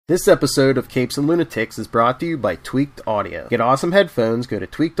This episode of Capes and Lunatics is brought to you by Tweaked Audio. Get awesome headphones, go to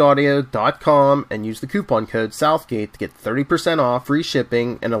tweakedaudio.com and use the coupon code Southgate to get 30% off, free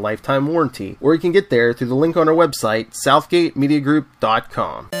shipping, and a lifetime warranty. Or you can get there through the link on our website,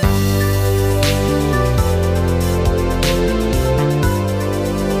 southgatemediagroup.com.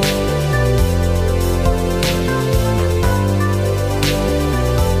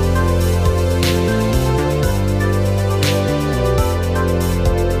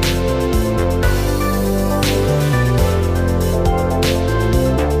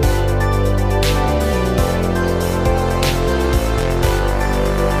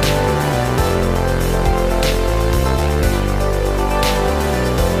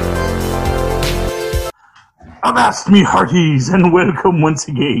 Avast me hearties, and welcome once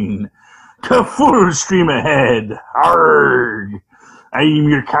again to Full Stream Ahead. Arrgh! I am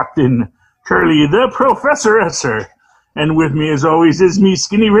your captain, Curly the Professor Esser, and with me as always is me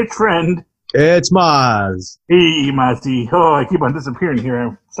skinny rich friend. It's Mozz. Hey, Mozzy. Oh, I keep on disappearing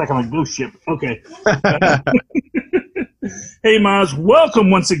here. It's like I'm a ghost ship. Okay. Hey, Mozz,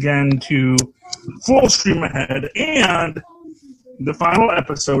 welcome once again to Full Stream Ahead and the final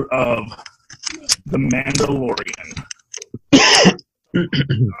episode of The Mandalorian.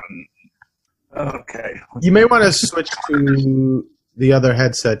 Okay. You may want to switch to the other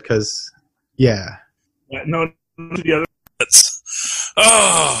headset, because, yeah. No, the other.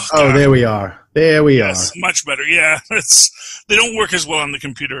 Oh, there we are. There we are. Much better. Yeah, they don't work as well on the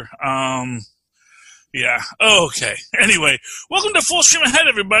computer. Yeah. Okay. Anyway, welcome to Full Stream Ahead,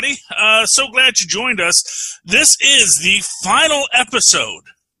 everybody. So glad you joined us. This is the final episode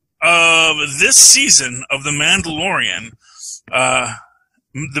of this season of The Mandalorian.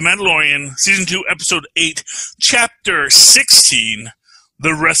 The Mandalorian, Season 2, Episode 8, Chapter 16,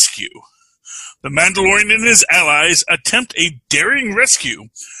 The Rescue. The Mandalorian and his allies attempt a daring rescue.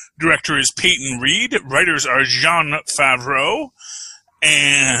 Director is Peyton Reed. Writers are Jon Favreau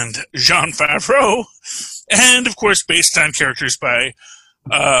and Jon Favreau. And, of course, based on characters by,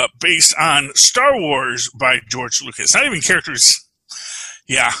 based on Star Wars by George Lucas. Not even characters.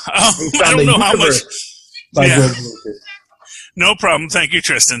 Yeah. I don't know how much. Yeah. No problem. Thank you,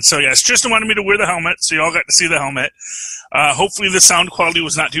 Tristan. So, yes, Tristan wanted me to wear the helmet, so you all got to see the helmet. Hopefully the sound quality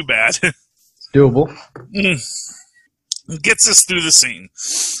was not too bad. Doable. Gets us through the scene.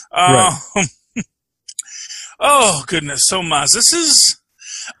 Right. Oh, goodness. So, Maz, this is...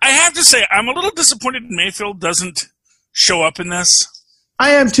 I have to say, I'm a little disappointed Mayfield doesn't show up in this.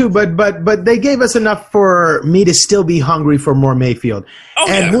 I am too, but they gave us enough for me to still be hungry for more Mayfield. Oh,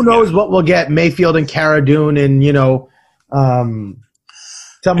 and yeah, who knows what we'll get, Mayfield and Cara Dune and,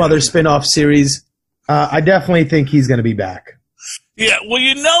 some other spin-off series. I definitely think he's going to be back. Yeah, well,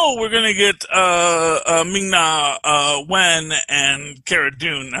 we're going to get Ming-Na Wen and Cara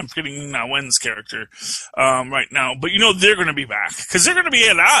Dune. I'm forgetting Ming-Na Wen's character right now. But they're going to be back. Because they're going to be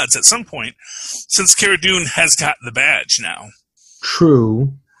at odds at some point, since Cara Dune has got the badge now.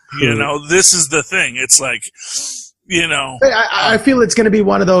 True. This is the thing. It's like, I feel it's going to be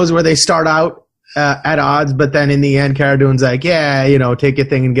one of those where they start out at odds, but then in the end, Cara Dune's like, yeah, take your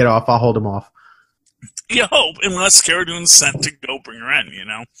thing and get off. I'll hold him off. You hope, unless Cara Dune's sent to go bring her in,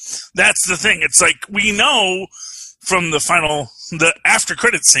 That's the thing. It's like, we know from the after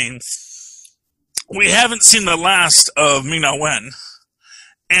credit scene, we haven't seen the last of Ming-Na Wen,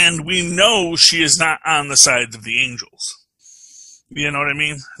 and we know she is not on the side of the angels. You know what I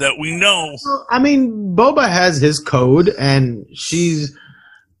mean? That we know. Well, I mean, Boba has his code, and she's...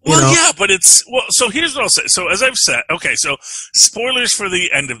 yeah, but it's... Well, so here's what I'll say. So, as I've said... Okay, so, spoilers for the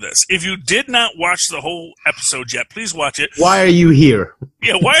end of this. If you did not watch the whole episode yet, please watch it. Why are you here?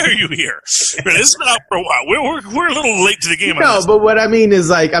 Yeah, why are you here? This has been out for a while. We're a little late to the game. No, but what I mean is,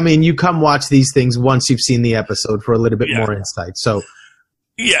 you come watch these things once you've seen the episode for a little bit more insight, so...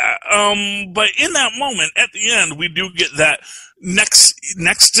 Yeah, but in that moment, at the end, we do get that next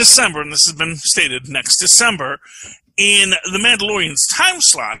December, and this has been stated, next December, in the Mandalorian's time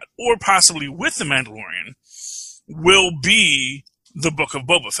slot, or possibly with the Mandalorian, will be the Book of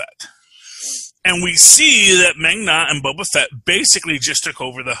Boba Fett. And we see that Ming-Na and Boba Fett basically just took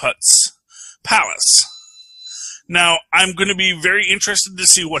over the Hutt's palace. Now, I'm going to be very interested to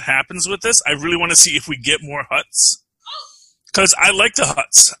see what happens with this. I really want to see if we get more Hutts. Because I like the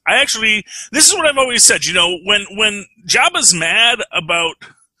Hutts. This is what I've always said, when Jabba's mad about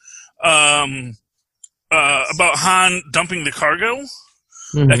Han dumping the cargo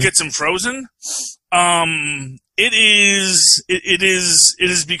that gets him frozen, it is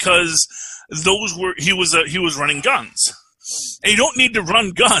because he was running guns. And you don't need to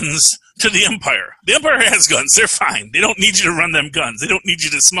run guns to the Empire. The Empire has guns. They're fine. They don't need you to run them guns. They don't need you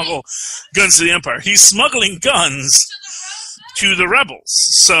to smuggle guns to the Empire. He's smuggling guns to the rebels.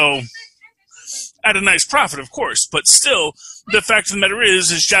 So, at a nice profit, of course. But still, the fact of the matter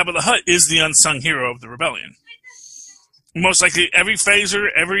is Jabba the Hutt is the unsung hero of the rebellion. Most likely, every phaser,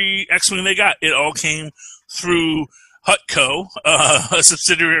 every X-Wing they got, it all came through Huttco, a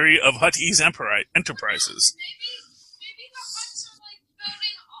subsidiary of Huttese Enterprises. Maybe the Hutts are like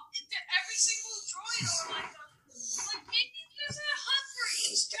building into every single droid, or like maybe there's a Hutt for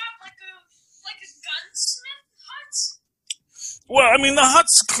each job, like a gunsmith Hut. Well, I mean, the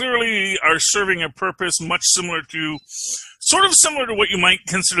Hutts clearly are serving a purpose sort of similar to what you might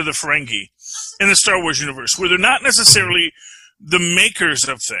consider the Ferengi in the Star Wars universe, where they're not necessarily the makers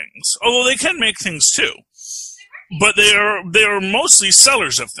of things, although they can make things too. But they are mostly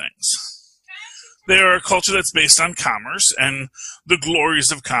sellers of things. They are a culture that's based on commerce and the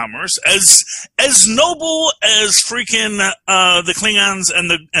glories of commerce, as noble as freaking the Klingons and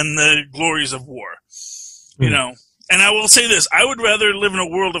the glories of war. You know. And I will say this: I would rather live in a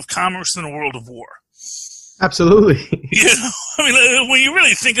world of commerce than a world of war. Absolutely. You know, I mean, when you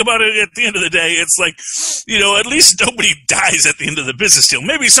really think about it, at the end of the day, it's like, you know, at least nobody dies at the end of the business deal.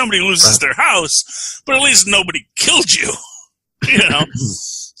 Maybe somebody loses their house, but at least nobody killed you. You know?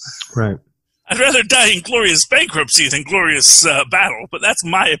 Right. I'd rather die in glorious bankruptcy than glorious battle, but that's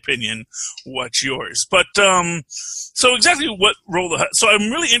my opinion. What's yours? But, so exactly what role so I'm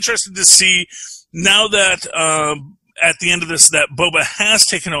really interested to see now that, at the end of this, that Boba has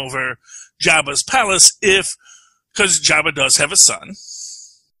taken over Jabba's palace, because Jabba does have a son,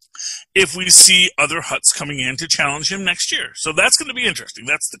 if we see other Hutts coming in to challenge him next year. So that's going to be interesting.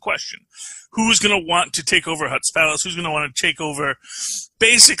 That's the question. Who's going to want to take over Hutt's palace? Who's going to want to take over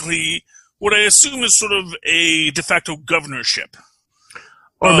basically what I assume is sort of a de facto governorship?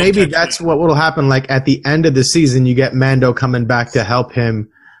 Or maybe that's what will happen. Like at the end of the season, you get Mando coming back to help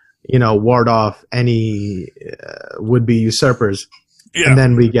him, you know, ward off any would-be usurpers. Yeah. And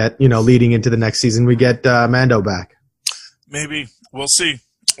then we get, you know, leading into the next season, we get Mando back. Maybe. We'll see.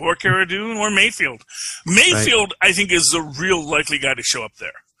 Or Cara Dune or Mayfield. Mayfield, right. I think, is the real likely guy to show up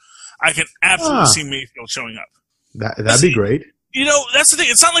there. I can absolutely see Mayfield showing up. That'd be great. You know, that's the thing.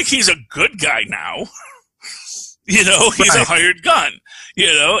 It's not like he's a good guy now. You know, he's a hired gun.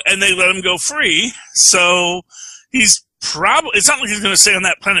 You know, and they let him go free. So it's not like he's going to stay on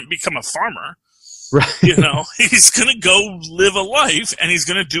that planet and become a farmer. Right. You know, he's going to go live a life, and he's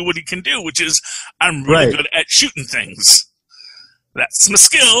going to do what he can do, which is, I'm really good at shooting things. That's my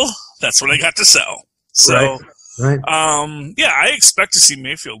skill. That's what I got to sell. So, yeah, I expect to see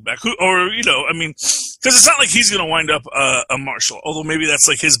Mayfield back. You know, I mean, because it's not like he's going to wind up a marshal, although maybe that's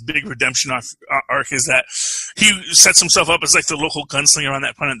like his big redemption arc is that he sets himself up as like the local gunslinger on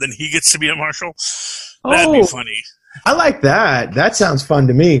that planet, then he gets to be a marshal. That'd be funny. I like that. That sounds fun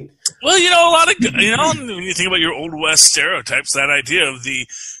to me. Well, you know, when you think about your Old West stereotypes, that idea of the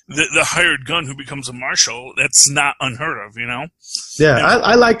hired gun who becomes a marshal, that's not unheard of, you know? Yeah,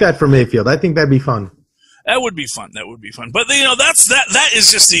 I like that for Mayfield. I think that'd be fun. That would be fun. But, you know, that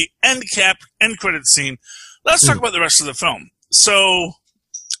is just the end credit scene. Let's talk about the rest of the film. So,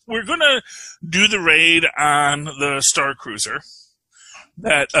 we're going to do the raid on the Star Cruiser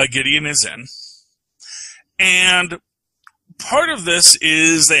that Gideon is in. And part of this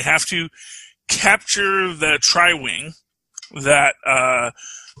is they have to capture the Tri-Wing that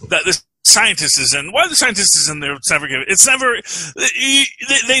the scientist is in. Why the scientist is in there,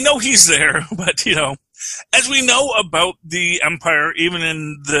 they know he's there, but, you know, as we know about the Empire, even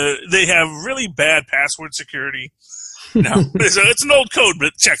they have really bad password security. You know, it's an old code, but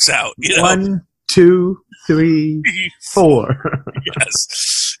it checks out. You know? 1, 2, 3, 4. Yes.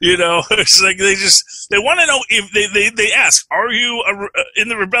 You know, it's like they want to know if they ask, are you in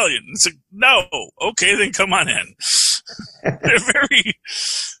the rebellion? It's like, no. Okay, then come on in. They're very,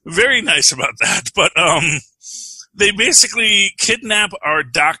 very nice about that. But, they basically kidnap our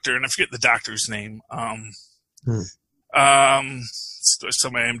doctor, and I forget the doctor's name.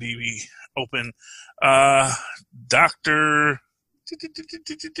 Still my IMDb open. Dr.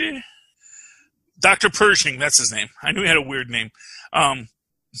 Pershing, that's his name. I knew he had a weird name.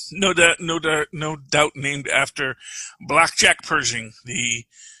 No doubt named after Blackjack Pershing, the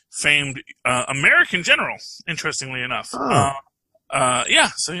famed American general, interestingly enough.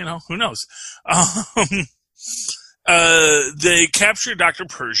 Yeah, so, you know, who knows? They capture Dr.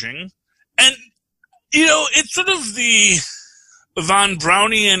 Pershing, and, you know, it's sort of the Von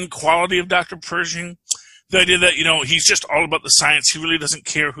Brownian quality of Dr. Pershing, the idea that, you know, he's just all about the science. He really doesn't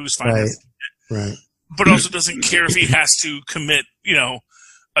care who's financing it. Right. But also doesn't care if he has to commit, you know,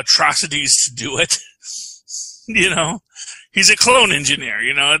 atrocities to do it. He's a clone engineer.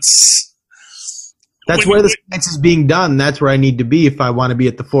 That's where the science is being done. That's where I need to be if I want to be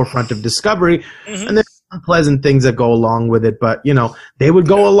at the forefront of discovery. Mm-hmm. And there's unpleasant things that go along with it, but they would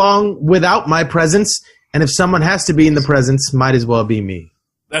go along without my presence. And if someone has to be in the presence, might as well be me.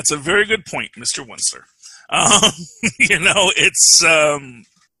 That's a very good point, Mr. Winsler. It's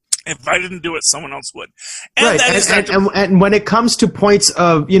if I didn't do it, someone else would. And right. And when it comes to points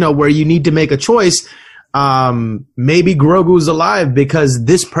of where you need to make a choice, maybe Grogu's alive because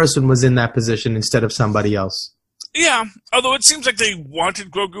this person was in that position instead of somebody else. Yeah, although it seems like they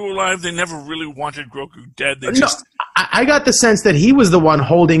wanted Grogu alive, they never really wanted Grogu dead. I got the sense that he was the one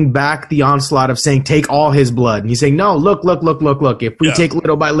holding back the onslaught of saying, take all his blood. And he's saying, no, look. If we take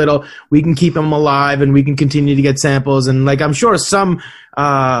little by little, we can keep him alive and we can continue to get samples. And I'm sure some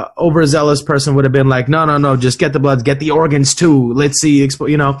overzealous person would have been like, no, just get the bloods, get the organs too. Let's see, Yes.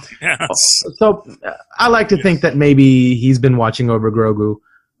 So I like to think that maybe he's been watching over Grogu.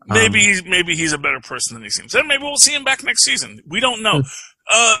 Maybe he's a better person than he seems. And maybe we'll see him back next season. We don't know.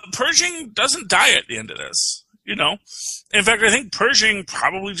 Pershing doesn't die at the end of this. In fact, I think Pershing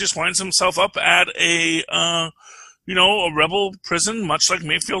probably just winds himself up at a rebel prison, much like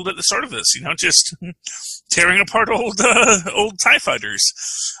Mayfield at the start of this. Just tearing apart old TIE fighters.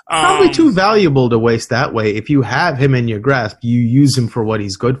 Probably too valuable to waste that way. If you have him in your grasp, you use him for what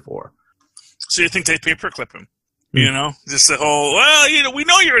he's good for. So you think they paperclip him? Just the whole, we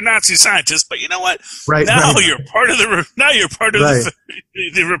know you're a Nazi scientist, but you know what? Right. You're part of the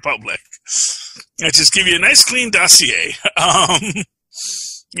Republic. Let's just give you a nice clean dossier. Let's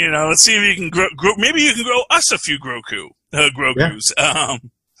see if you can grow. Maybe you can grow us a few Grogus.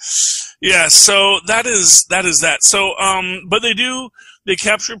 Yeah. So that is that. So, but they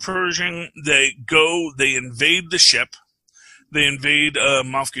capture Pershing. They invade the ship. They invade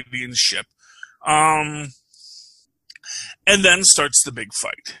Moff Gideon's ship. And then starts the big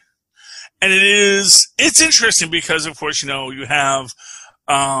fight. And it's interesting because, of course, you have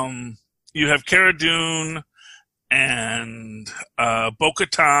Cara Dune and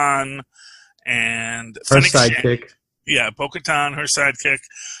Bo-Katan and her sidekick. Yeah, Bo-Katan, her sidekick.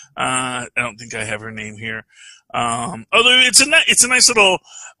 I don't think I have her name here. Although it's a nice little,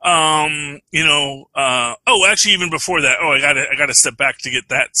 actually even before that, I gotta step back to get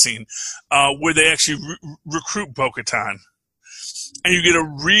that scene, where they actually recruit Bo-Katan. And you get a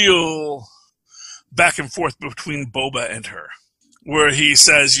real back and forth between Boba and her, where he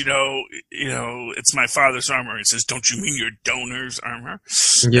says, it's my father's armor. He says, don't you mean your donor's armor?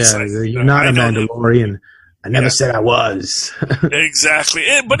 Yeah, you're not a Mandalorian. I never said I was. Exactly.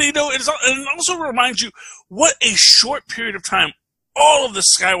 But, it also reminds you what a short period of time all of the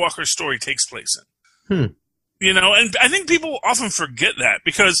Skywalker story takes place in. And I think people often forget that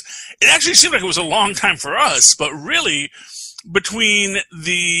because it actually seemed like it was a long time for us, but really between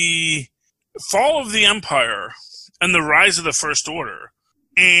the fall of the Empire and the rise of the First Order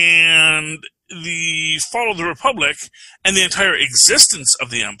and the fall of the Republic and the entire existence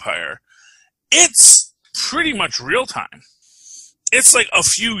of the Empire, it's pretty much real time. It's like a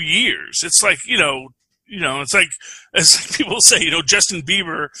few years. It's like, it's like people say, Justin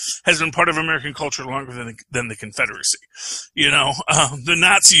Bieber has been part of American culture longer than the Confederacy. The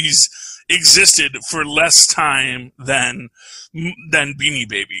Nazis existed for less time than Beanie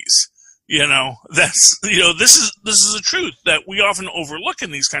Babies. This is a truth that we often overlook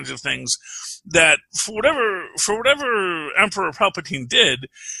in these kinds of things, that for whatever Emperor Palpatine did,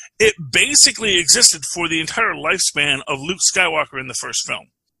 it basically existed for the entire lifespan of Luke Skywalker in the first film.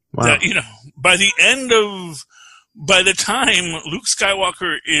 Wow. That, by the time Luke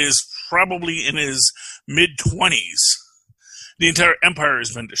Skywalker is probably in his mid-20s, the entire Empire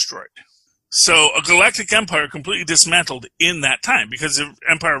has been destroyed. So a galactic empire completely dismantled in that time, because the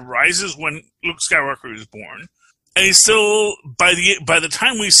Empire rises when Luke Skywalker is born, and he's still, by the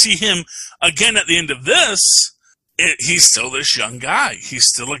time we see him again at the end of this, he's still this young guy. He's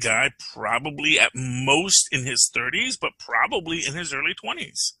still a guy probably at most in his 30s, but probably in his early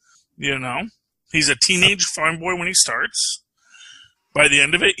 20s. He's a teenage farm boy when he starts. By the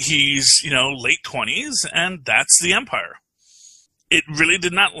end of it, he's, late 20s, and that's the Empire. It really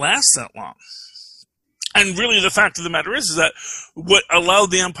did not last that long. And really the fact of the matter is that what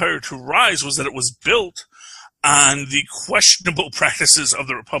allowed the Empire to rise was that it was built on the questionable practices of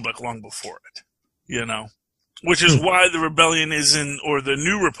the Republic long before it, which is why the rebellion or the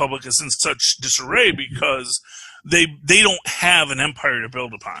New Republic is in such disarray, because they don't have an empire to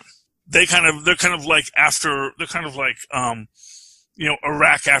build upon. They're kind of like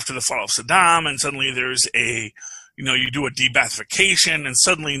Iraq after the fall of Saddam, and suddenly there's a you do a debathification, and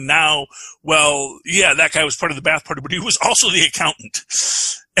suddenly now, well, yeah, that guy was part of the bath party, but he was also the accountant.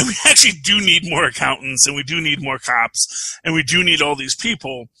 And we actually do need more accountants, and we do need more cops, and we do need all these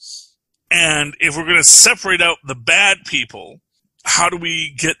people. And if we're going to separate out the bad people, how do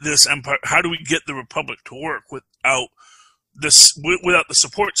we get this empire? How do we get the Republic to work without the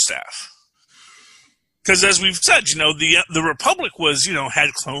support staff? Because as we've said, the Republic was,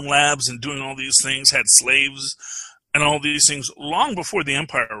 had clone labs and doing all these things, had slaves and all these things long before the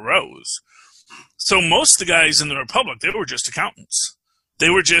Empire arose. So most of the guys in the Republic, they were just accountants. They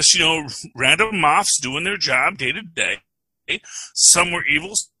were just, random moths doing their job day to day. Some were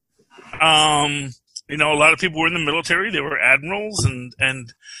evil. A lot of people were in the military. They were admirals and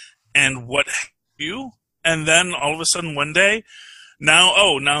what have you. And then all of a sudden one day, now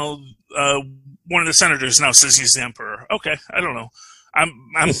one of the senators now says he's the emperor. Okay, I don't know.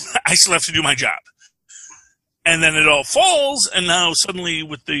 I still have to do my job. And then it all falls, and now suddenly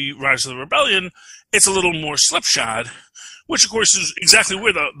with the rise of the rebellion, it's a little more slipshod, which of course is exactly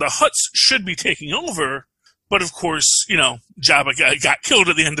where the Hutts should be taking over. But of course, Jabba got killed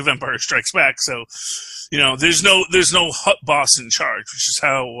at the end of Empire Strikes Back, so there's no Hutt boss in charge, which is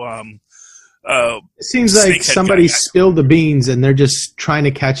how. It seems like somebody spilled the beans, and they're just trying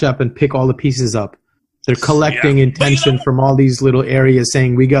to catch up and pick all the pieces up. They're collecting intention from all these little areas,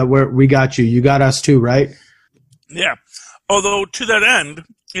 saying, "We got you. You got us too, right?" Yeah. Although to that end,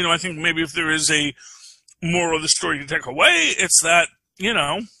 I think maybe if there is a moral of the story to take away, it's that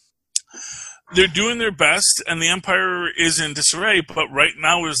they're doing their best, and the Empire is in disarray. But right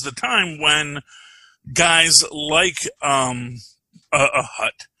now is the time when guys like a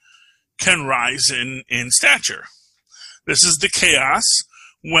Hutt can rise in stature. This is the chaos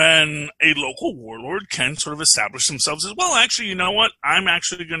when a local warlord can sort of establish themselves as, well, actually, you know what? I'm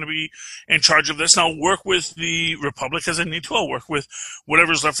actually going to be in charge of this, and I'll work with the Republic as I need to. I'll work with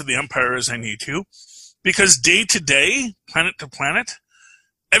whatever's left of the Empire as I need to. Because day to day, planet to planet,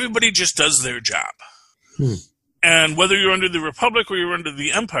 everybody just does their job. And whether you're under the Republic or you're under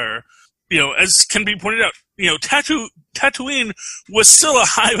the Empire, as can be pointed out, Tatooine was still a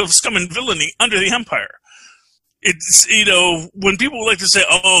hive of scum and villainy under the Empire. It's, when people like to say,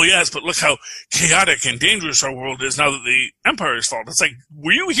 oh, yes, but look how chaotic and dangerous our world is now that the Empire has fallen. It's like,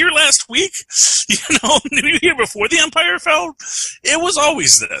 were you here last week? Were you here before the Empire fell? It was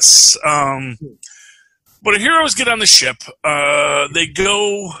always this. But our heroes get on the ship. They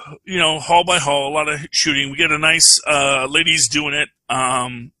go, hall by hall, a lot of shooting. We get a nice ladies doing it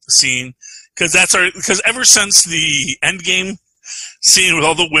scene. Because ever since the Endgame scene with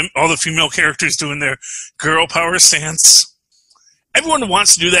all the female characters doing their girl power stance, everyone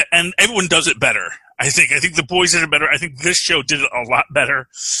wants to do that, and everyone does it better. I think the boys did it better. I think this show did it a lot better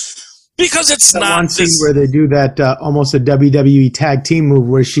because it's not one scene where they do that almost a WWE tag team move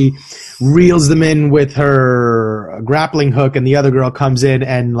where she reels them in with her grappling hook, and the other girl comes in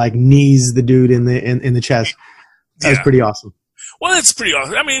and knees the dude in the chest. That was pretty awesome. Well, it's pretty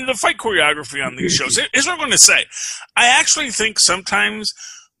awesome. I mean, the fight choreography on these shows is what I'm going to say. I actually think sometimes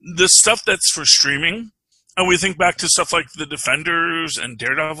the stuff that's for streaming, and we think back to stuff like The Defenders and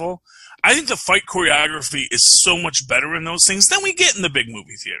Daredevil, I think the fight choreography is so much better in those things than we get in the big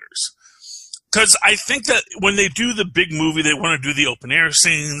movie theaters. Because I think that when they do the big movie, they want to do the open air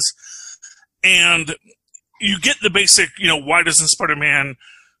scenes, and you get the basic, why doesn't Spider-Man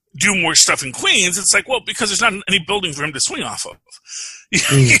do more stuff in Queens? It's like, well, because there's not any building for him to swing off of.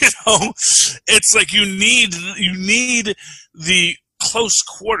 It's like you need the close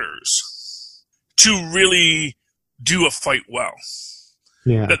quarters to really do a fight well.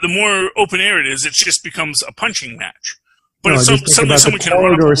 Yeah. That the more open air it is, it just becomes a punching match. But suddenly someone can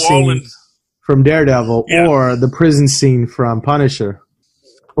run up a wall and from Daredevil, or the prison scene from Punisher,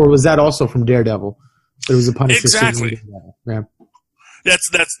 or was that also from Daredevil? There was a Punisher exactly. scene. Yeah.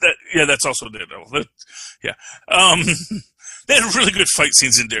 That's also Daredevil. They had really good fight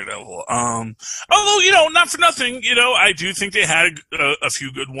scenes in Daredevil. Although, not for nothing, I do think they had a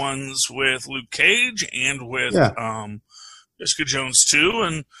few good ones with Luke Cage and with Jessica Jones too,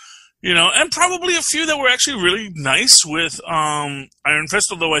 and and probably a few that were actually really nice with Iron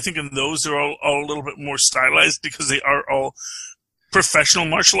Fist. Although I think in those they're all a little bit more stylized because they are all professional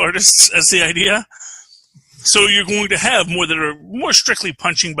martial artists as the idea. So you're going to have more that are more strictly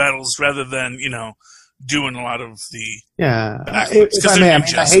punching battles rather than, doing a lot of the... Yeah. If I may,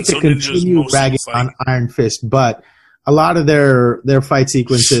 I hate to continue ragging on Iron Fist, but a lot of their fight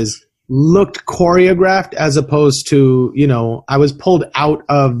sequences looked choreographed as opposed to, I was pulled out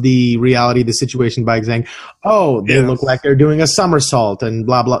of the reality of the situation by saying, oh, they look like they're doing a somersault and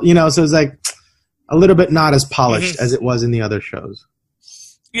blah, blah. So it's like, a little bit not as polished as it was in the other shows.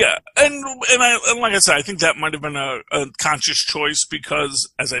 Yeah, and like I said, I think that might have been a conscious choice because,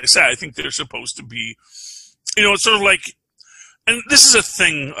 as I said, I think they're supposed to be, it's sort of like, and this is a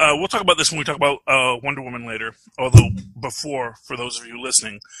thing, we'll talk about this when we talk about Wonder Woman later, although before, for those of you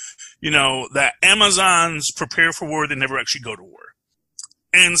listening, that Amazons prepare for war, they never actually go to war.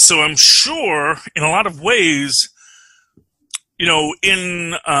 And so I'm sure, in a lot of ways,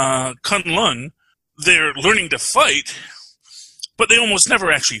 in Kunlun, they're learning to fight, but they almost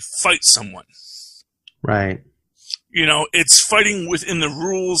never actually fight someone. Right. It's fighting within the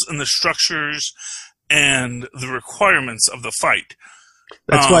rules and the structures and the requirements of the fight.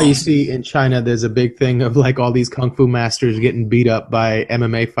 That's why you see in China there's a big thing of like all these kung fu masters getting beat up by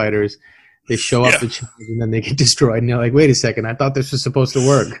MMA fighters. They show up to challenge and then they get destroyed. And you're like, wait a second, I thought this was supposed to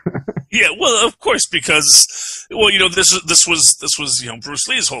work. Yeah, well, of course, because this was Bruce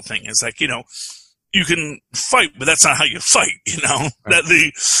Lee's whole thing. Is like you can fight, but that's not how you fight. Right. That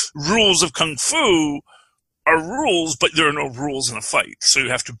the rules of kung fu are rules, but there are no rules in a fight. So you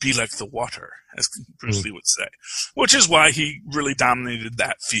have to be like the water, as Bruce Lee would say, which is why he really dominated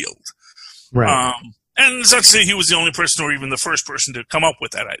that field. Right. And it's not to say he was the only person or even the first person to come up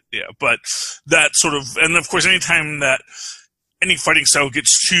with that idea, but that sort of, and of course, anytime that any fighting style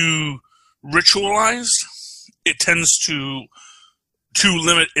gets too ritualized, it tends to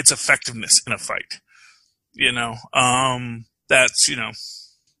limit its effectiveness in a fight. That's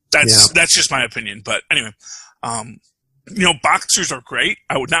just my opinion. But anyway, boxers are great.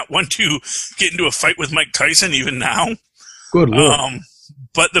 I would not want to get into a fight with Mike Tyson even now. Good Lord.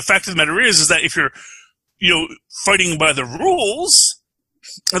 But the fact of the matter is that if you're, fighting by the rules,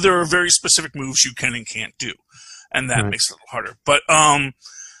 there are very specific moves you can and can't do, and that makes it a little harder. But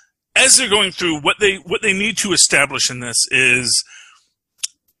as they're going through, what they need to establish in this is,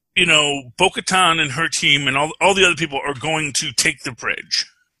 Bo-Katan and her team and all the other people are going to take the bridge.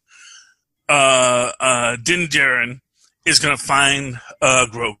 Din Djarin is going to find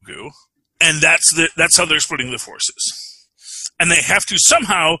Grogu, and that's how they're splitting the forces. And they have to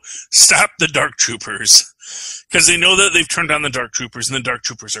somehow stop the Dark Troopers because they know that they've turned on the Dark Troopers and the Dark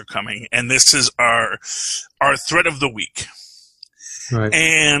Troopers are coming. And this is our threat of the week. Right.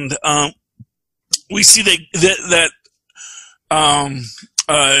 And we see that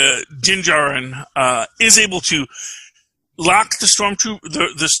Din Djarin is able to lock the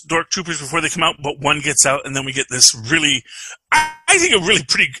Dark Troopers before they come out, but one gets out, and then we get this really, I think a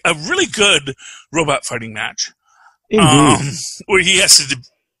really good robot fighting match. Where he has to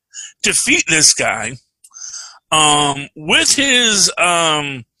defeat this guy with his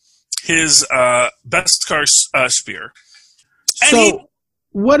Beskar spear. So,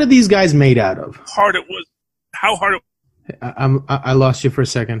 what are these guys made out of? How hard it was. I lost you for a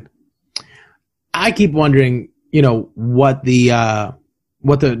second. I keep wondering, what the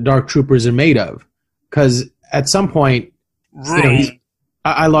Dark Troopers are made of, because at some point,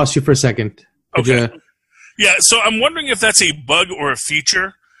 I lost you for a second. Okay. Yeah, so I'm wondering if that's a bug or a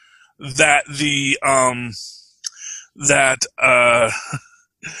feature that that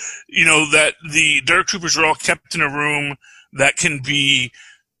the Dark Troopers are all kept in a room that can be,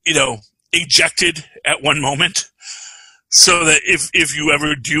 ejected at one moment, so that if you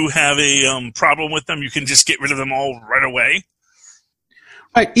ever do have a problem with them, you can just get rid of them all right away.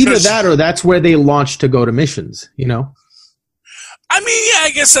 Right, either that or that's where they launch to go to missions. I mean, yeah,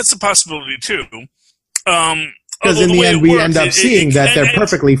 I guess that's a possibility too. Because in the end, we end up seeing that they're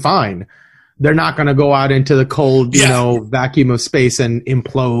perfectly fine. They're not going to go out into the cold, vacuum of space and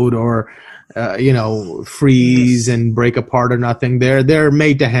implode or, freeze and break apart or nothing. They're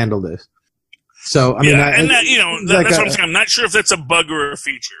made to handle this. So I mean, that's what I'm saying. I'm not sure if that's a bug or a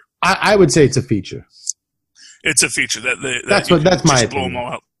feature. I would say it's a feature. It's a feature that that's my opinion. Blow them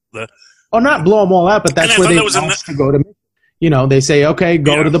all out. Not blow them all out, but that's where they want to go to. They say, okay,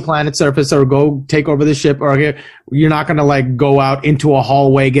 go to the planet's surface or go take over the ship, or you're not going to go out into a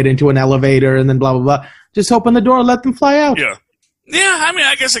hallway, get into an elevator, and then blah, blah, blah. Just open the door and let them fly out. Yeah. Yeah, I mean,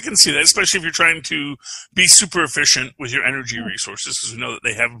 I guess I can see that, especially if you're trying to be super efficient with your energy resources, because we know that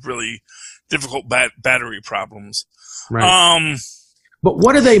they have really difficult battery problems. Right. But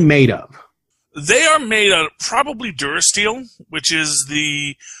what are they made of? They are made of probably Durasteel, which is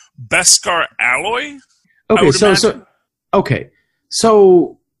the Beskar alloy. Okay,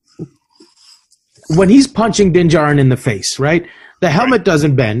 so when he's punching Din Djarin in the face, right? The helmet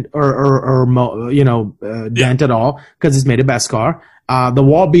doesn't bend or dent at all because it's made of Beskar. The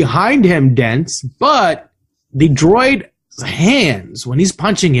wall behind him dents, but the droid's hands, when he's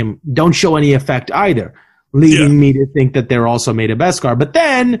punching him, don't show any effect either, leading me to think that they're also made of Beskar. But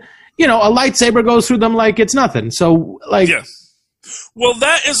then a lightsaber goes through them like it's nothing. So, like... Yeah. Well,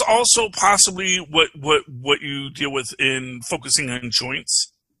 that is also possibly what you deal with in focusing on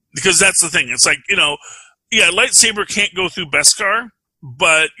joints. Because that's the thing. It's like, lightsaber can't go through Beskar,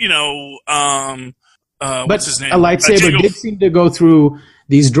 but, what's his name? A lightsaber did seem to go through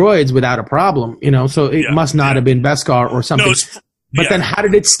these droids without a problem, so it must not have been Beskar or something. No, then how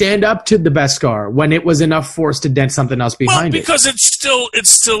did it stand up to the Beskar when it was enough force to dent something else behind it? Well, because it's still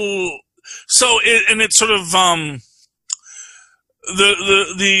so it's sort of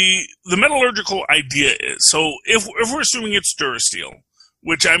the metallurgical idea is, so if we're assuming it's Durasteel,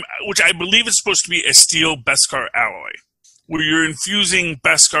 which I believe is supposed to be a steel Beskar alloy, where you're infusing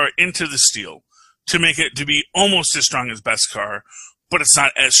Beskar into the steel to make it to be almost as strong as Beskar, but it's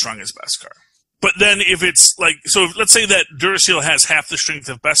not as strong as Beskar. But then if it's like, so let's say that Durasteel has half the strength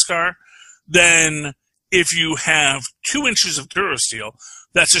of Beskar, then if you have 2 inches of Durasteel,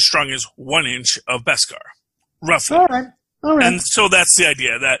 that's as strong as 1 inch of Beskar, roughly. All right. And so that's the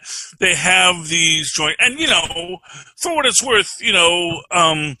idea, that they have these joint, and for what it's worth,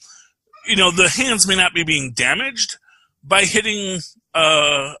 the hands may not be being damaged by hitting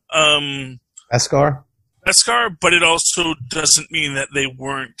Beskar, but it also doesn't mean that they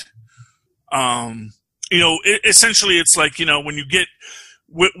weren't. Essentially, it's like when you get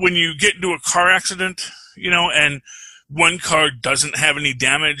into a car accident, and one car doesn't have any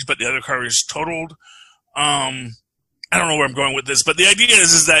damage, but the other car is totaled. I don't know where I'm going with this, but the idea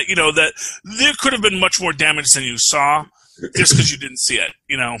is that, that there could have been much more damage than you saw just because you didn't see it,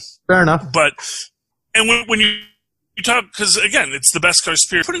 Fair enough. But, and when you talk, because again, it's the Beskar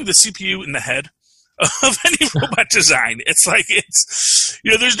spirit, putting the CPU in the head of any robot design, it's like,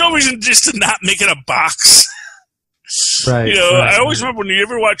 there's no reason just to not make it a box. Right. I always remember when you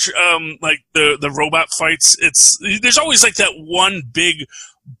ever watch, like the robot fights, there's always like that one big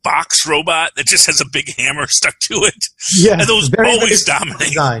box robot that just has a big hammer stuck to it. Yeah. And those always dominate.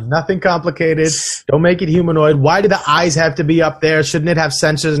 Design. Nothing complicated. Don't make it humanoid. Why do the eyes have to be up there? Shouldn't it have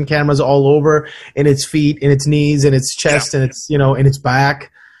sensors and cameras all over, in its feet, in its knees, in its chest, and its, in its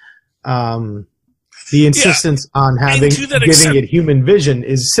back? The insistence on giving it human vision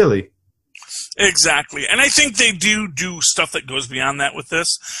is silly. Exactly. And I think they do stuff that goes beyond that with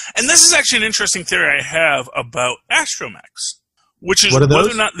this. And this is actually an interesting theory I have about astromechs, which is whether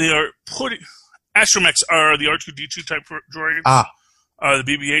or not they are putting... Astromechs are the R2-D2 type droids. The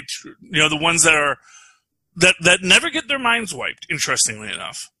BB-8, the ones that are... That never get their minds wiped, interestingly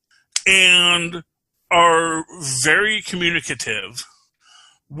enough. And are very communicative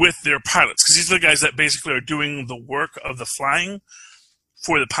with their pilots. Because these are the guys that basically are doing the work of the flying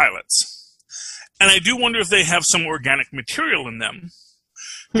for the pilots. And I do wonder if they have some organic material in them.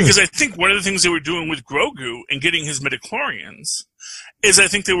 Because I think one of the things they were doing with Grogu and getting his midichlorians is I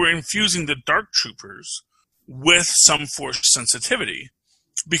think they were infusing the Dark Troopers with some force sensitivity.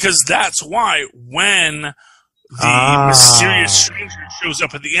 Because that's why when the mysterious stranger shows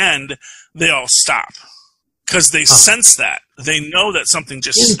up at the end, they all stop. Because they sense that. They know that something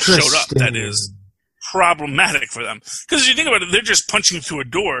just showed up that is problematic for them. Because if you think about it, they're just punching through a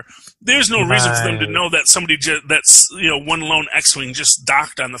door. There's no reason for them to know that somebody that's one lone X-wing just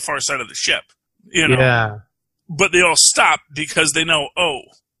docked on the far side of the ship. Yeah. But they all stop because they know,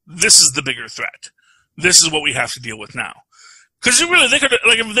 this is the bigger threat. This is what we have to deal with now. Because they could,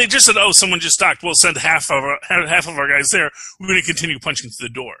 like, if they just said, someone just docked, we'll send half of our guys there. We're going to continue punching through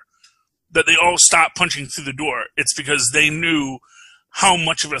the door. That they all stopped punching through the door. It's because they knew how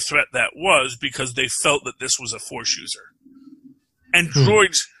much of a threat that was, because they felt that this was a force user. And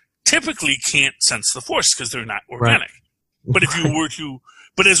droids typically can't sense the force because they're not organic. Right. But if you were to,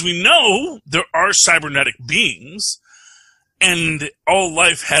 but as we know, there are cybernetic beings, and all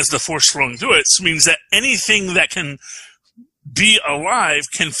life has the force flowing through it. So it means that anything that can be alive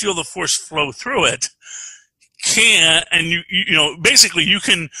can feel the force flow through it. And basically you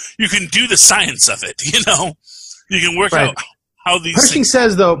can do the science of it. You can work out how these Pershing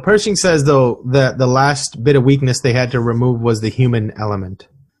says though that the last bit of weakness they had to remove was the human element.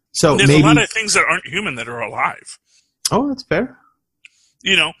 So there's a lot of things that aren't human that are alive. Oh, that's fair.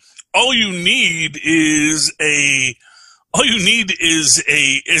 All you need is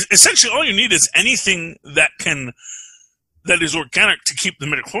anything that is organic to keep the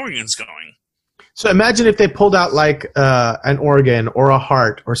midichlorians going. So imagine if they pulled out like an organ or a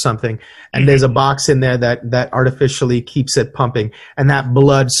heart or something, and there's a box in there that artificially keeps it pumping, and that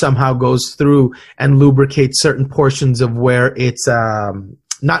blood somehow goes through and lubricates certain portions of where it's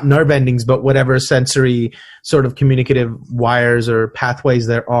not nerve endings, but whatever sensory sort of communicative wires or pathways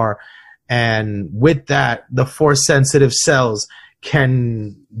there are. And with that, the force sensitive cells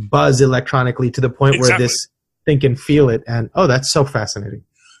can buzz electronically to the point where this thing can feel it. And that's so fascinating.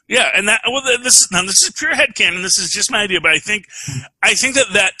 Yeah, and this is pure headcanon. This is just my idea, but I think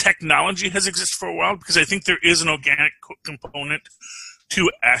that technology has existed for a while because I think there is an organic component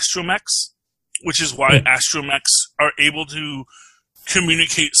to astromechs, which is why astromechs are able to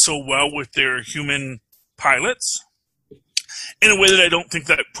communicate so well with their human pilots in a way that I don't think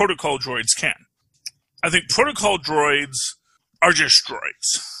that protocol droids can. I think protocol droids are just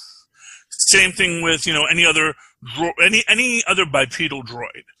droids. Same thing with any other bipedal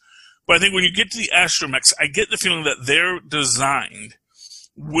droid. But I think when you get to the astromechs, I get the feeling that they're designed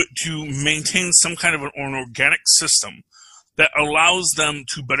to maintain some kind of an organic system that allows them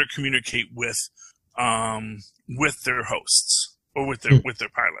to better communicate with their hosts or with their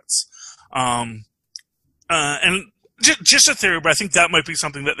pilots. And just a theory, but I think that might be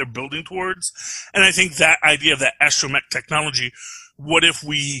something that they're building towards. And I think that idea of that astromech technology, what if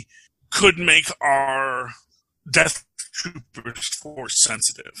we could make our Death Troopers force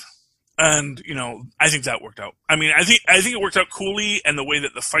sensitive? And, I think that worked out. I mean, I think it worked out coolly, and the way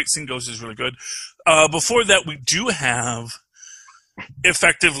that the fight scene goes is really good. Before that, we do have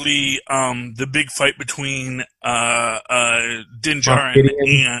effectively the big fight between Din Djarin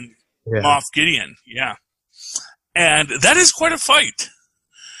and Moff Gideon. Yeah. And that is quite a fight.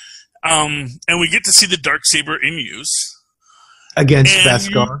 And we get to see the Darksaber in use. Against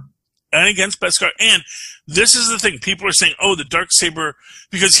Beskar. And against Beskar. And this is the thing. People are saying, the Darksaber,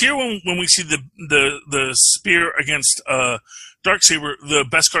 because here when we see the spear against Darksaber, the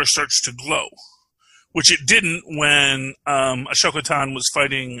Beskar starts to glow, which it didn't when Ashoka Tano was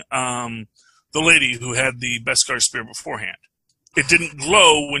fighting the lady who had the Beskar spear beforehand. It didn't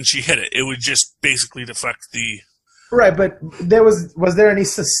glow when she hit it. It would just basically deflect the... Right, but was there any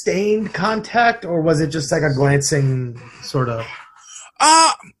sustained contact, or was it just like a glancing sort of...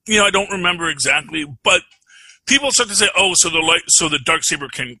 I don't remember exactly, but people start to say, so the Darksaber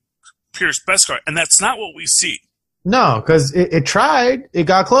can pierce Beskar, and that's not what we see. No, because it tried. It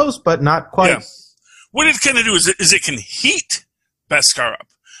got close, but not quite. Yeah. What it can do is it can heat Beskar up,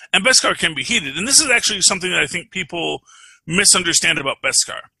 and Beskar can be heated. And this is actually something that I think people misunderstand about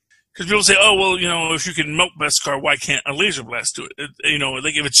Beskar. Because people say, if you can melt Beskar, why can't a laser blast do it?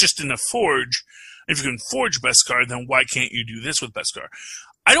 Like if it's just in a forge, if you can forge Beskar, then why can't you do this with Beskar?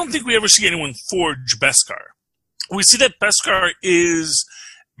 I don't think we ever see anyone forge Beskar. We see that Beskar is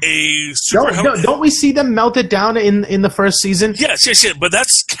a super... Don't we see them melt it down in the first season? Yes, but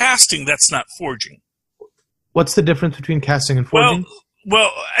that's casting, that's not forging. What's the difference between casting and forging?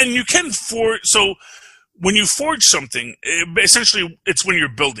 Well, and you can forge... So when you forge something, essentially it's when you're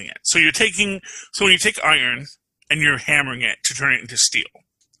building it. So when you take iron and you're hammering it to turn it into steel,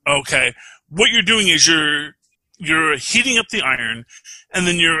 okay, what you're doing is you're heating up the iron, and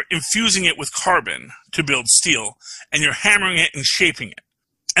then you're infusing it with carbon to build steel, and you're hammering it and shaping it.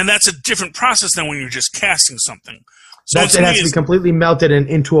 And that's a different process than when you're just casting something. So it has to be completely melted and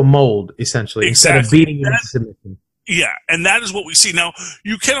into a mold, essentially, instead of beating it into submission. Yeah, and that is what we see. Now,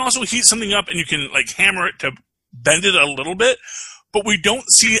 you can also heat something up, and you can hammer it to bend it a little bit, but we don't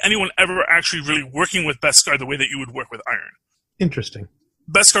see anyone ever actually really working with Beskar the way that you would work with iron. Interesting.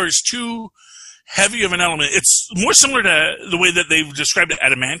 Beskar is too heavy of an element. It's more similar to the way that they've described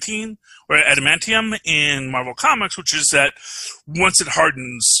adamantium in Marvel Comics, which is that once it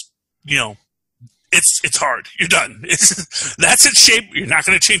hardens, it's hard. You're done. That's its shape. You're not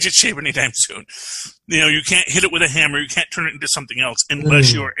going to change its shape anytime soon. You can't hit it with a hammer. You can't turn it into something else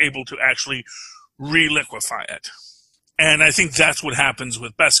unless you are able to actually reliquefy it. And I think that's what happens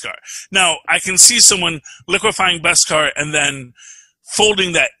with Beskar. Now, I can see someone liquefying Beskar and then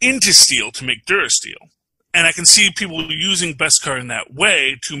folding that into steel to make Durasteel. And I can see people using Beskar in that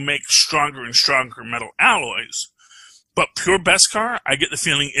way to make stronger and stronger metal alloys. But pure Beskar, I get the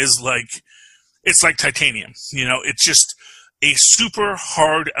feeling, it's like titanium. It's just a super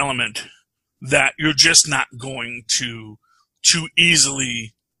hard element that you're just not going to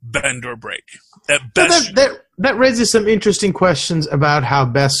easily bend or break. At best, that raises some interesting questions about how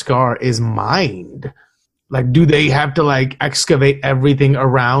Beskar is mined. Do they have to excavate everything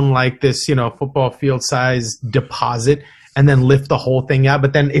around this, football field size deposit and then lift the whole thing out?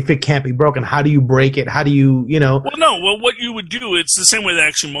 But then if it can't be broken, how do you break it? How do you, Well, no. Well, what you would do, it's the same way that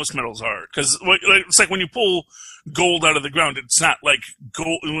actually most metals are. Because it's like when you pull gold out of the ground, it's not like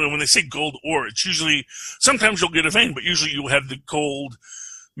gold. When they say gold ore, it's usually, sometimes you'll get a vein, but usually you'll have the gold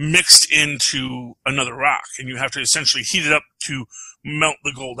mixed into another rock, and you have to essentially heat it up to melt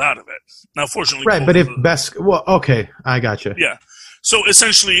the gold out of it. Now, fortunately, right. But if okay, I gotcha. Yeah. So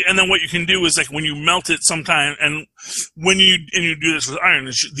essentially, and then what you can do is like when you melt it sometime, and when you do this with iron,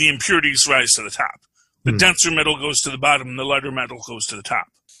 the impurities rise to the top. The denser metal goes to the bottom, and the lighter metal goes to the top.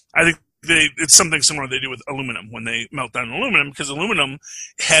 I think it's something similar they do with aluminum when they melt down aluminum, because aluminum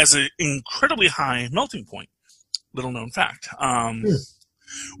has an incredibly high melting point. Little known fact.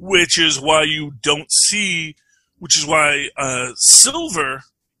 Which is why you don't see, which is why silver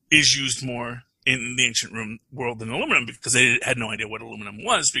is used more in the ancient world than aluminum, because they had no idea what aluminum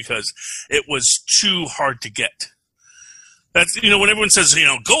was, because it was too hard to get. That's, when everyone says,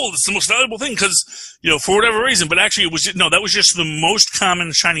 gold is the most valuable thing because, for whatever reason, but actually it was, that was just the most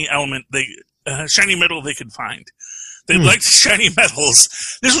common shiny element, shiny metal they could find. They liked shiny metals.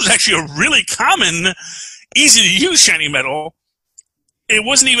 This was actually a really common, easy to use shiny metal. It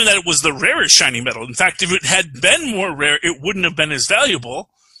wasn't even that it was the rarest shiny metal. In fact, if it had been more rare, it wouldn't have been as valuable.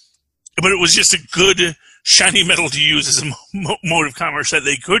 But it was just a good shiny metal to use as a mode of commerce that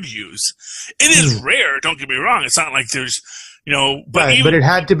they could use. It is rare, don't get me wrong. It's not like there's, but it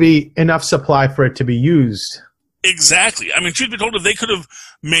had to be enough supply for it to be used. Exactly. I mean, truth be told, if they could have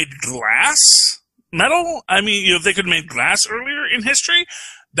made glass metal, if they could have made glass earlier in history,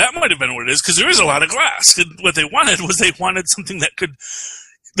 that might have been what it is, because there is a lot of glass. What they wanted was they wanted something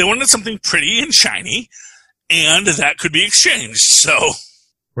they wanted something pretty and shiny, and that could be exchanged. So,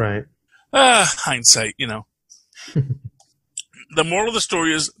 right. Hindsight, The moral of the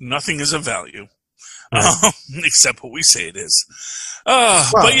story is nothing is of value, right. Except what we say it is.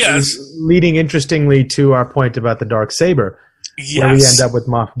 But yes, leading interestingly to our point about the dark saber, where we end up with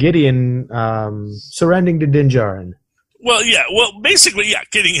Moff Gideon surrendering to Din Djarin. Well, yeah. Well, basically,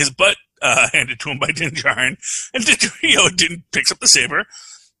 getting his butt handed to him by Din Djarin, and Din picks up the saber,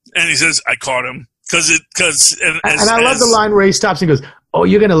 and he says, "I caught him." And I love the line where he stops and goes, "Oh,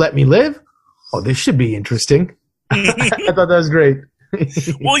 you're gonna let me live? Oh, this should be interesting." I thought that was great.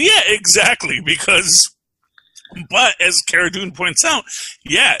 Well, yeah, exactly. But as Cara Dune points out,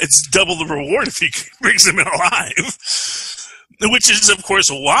 it's double the reward if he brings him in alive. Which is, of course,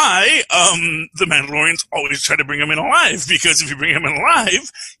 why the Mandalorians always try to bring him in alive, because if you bring him in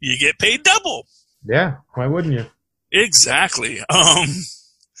alive, you get paid double. Yeah, why wouldn't you? Exactly.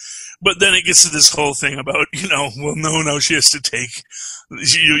 But then it gets to this whole thing about, no, she has to take,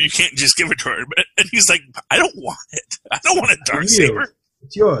 you can't just give it to her. And he's like, I don't want it. I don't want a dark saber.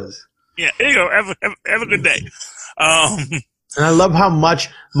 It's yours. Yeah, here you go. Have a good day. And I love how much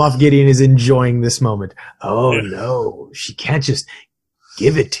Moff Gideon is enjoying this moment. Oh, no, she can't just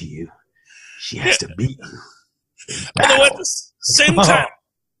give it to you. She has to beat you. Although at the same time,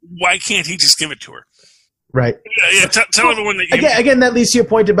 why can't he just give it to her? Right. Yeah. Tell everyone that you... Again, that leads to your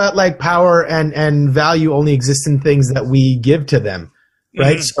point about like power and value only exist in things that we give to them,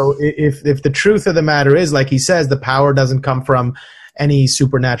 right? Mm-hmm. So if the truth of the matter is, like he says, the power doesn't come from any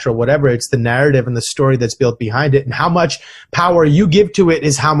supernatural whatever, it's the narrative and the story that's built behind it, and how much power you give to it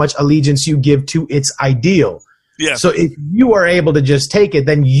is how much allegiance you give to its ideal. Yeah. So if you are able to just take it,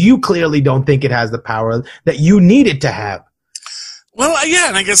 then you clearly don't think it has the power that you need it to have. Well, yeah,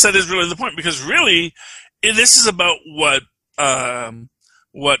 and I guess that is really the point, because really, this is about what Bo-Katan...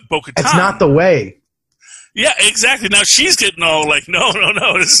 It's not the way. Yeah, exactly. Now she's getting all like, no,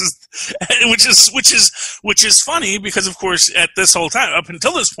 this is, which is funny, because of course at this whole time, up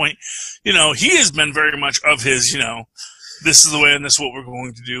until this point, he has been very much of his, this is the way and this is what we're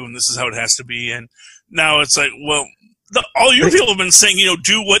going to do and this is how it has to be. And now it's like, well, all your people have been saying,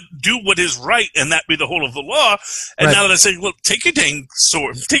 do what is right, and that be the whole of the law. And now that I say, well, take your dang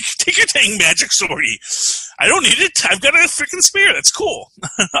sword, take your dang magic swordy. I don't need it. I've got a freaking spear. That's cool.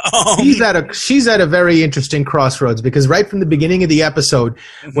 She's at a very interesting crossroads, because right from the beginning of the episode,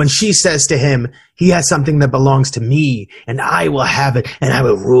 when she says to him, he has something that belongs to me, and I will have it, and I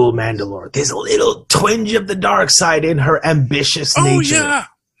will rule Mandalore. There's a little twinge of the dark side in her ambitious nature. Yeah.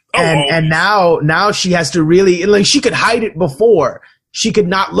 And now she has to really, like, she could hide it before. She could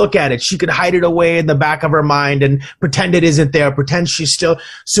not look at it. She could hide it away in the back of her mind and pretend it isn't there, pretend she's still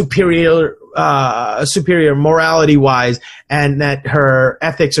superior morality wise, and that her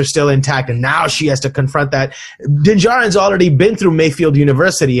ethics are still intact. And now she has to confront that. Din Djarin's already been through Mayfield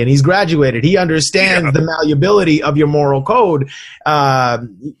University, and he's graduated. He understands the malleability of your moral code,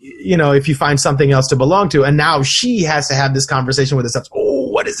 if you find something else to belong to. And now she has to have this conversation with herself. Oh,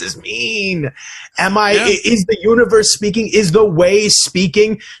 what does this mean? Is the universe speaking? Is the way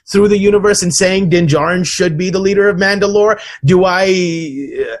speaking through the universe and saying Din Djarin should be the leader of Mandalore? Do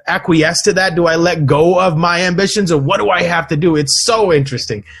I acquiesce to that? Do I let go of my ambitions, or what do I have to do? It's so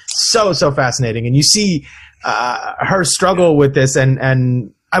interesting, so fascinating, and you see her struggle with this,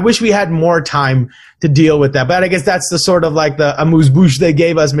 and I wish we had more time to deal with that. But I guess that's the sort of like the amuse-bouche they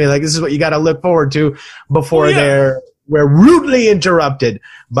gave us. Me like, this is what you got to look forward to before we're rudely interrupted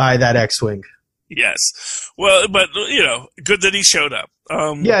by that X-Wing. Yes. Well, but, good that he showed up.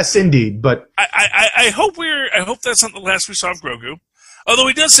 Yes, indeed. But I hope that's not the last we saw of Grogu. Although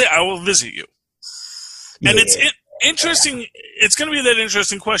he does say, I will visit you. And it's interesting. It's going to be that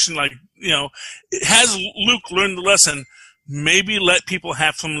interesting question. Like, has Luke learned the lesson? Maybe let people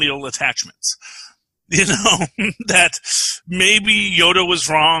have familial attachments. That maybe Yoda was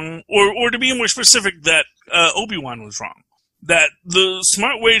wrong, or to be more specific, that Obi-Wan was wrong. That the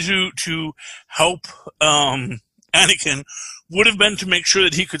smart way to help Anakin would have been to make sure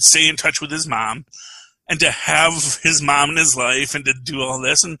that he could stay in touch with his mom, and to have his mom in his life, and to do all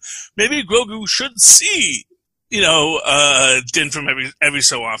this. And maybe Grogu should see, Din from every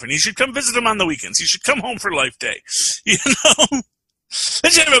so often. He should come visit him on the weekends. He should come home for Life Day. They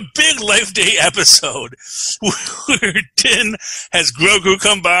should have a big Life Day episode where Din has Grogu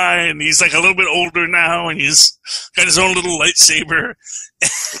come by, and he's like a little bit older now, and he's got his own little lightsaber.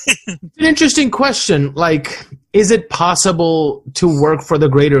 An interesting question. Like, is it possible to work for the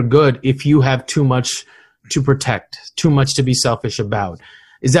greater good if you have too much to protect, too much to be selfish about?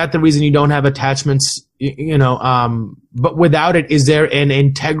 Is that the reason you don't have attachments? But without it, is there an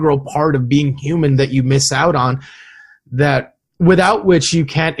integral part of being human that you miss out on, that without which you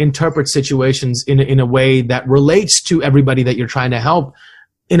can't interpret situations in a way that relates to everybody that you're trying to help,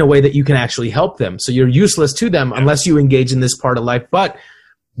 in a way that you can actually help them? So you're useless to them unless you engage in this part of life, but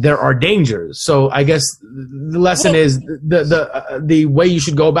there are dangers. So I guess the lesson is the way you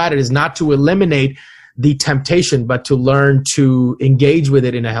should go about it is not to eliminate the temptation, but to learn to engage with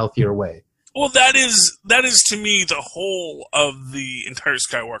it in a healthier way. Well, that is to me the whole of the entire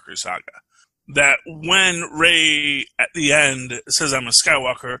Skywalker saga. That when Rey at the end says, I'm a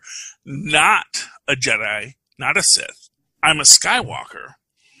Skywalker, not a Jedi, not a Sith, I'm a Skywalker.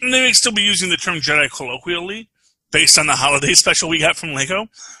 And they may still be using the term Jedi colloquially based on the holiday special we got from Lego.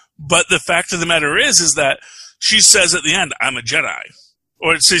 But the fact of the matter is that she says at the end, I'm a Jedi.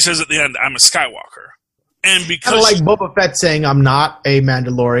 Or she says at the end, I'm a Skywalker. And because kind of like Boba Fett saying, I'm not a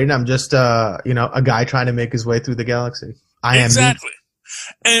Mandalorian, I'm just a guy trying to make his way through the galaxy. Exactly.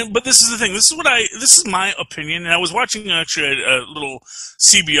 But this is the thing. This is my opinion. And I was watching actually a little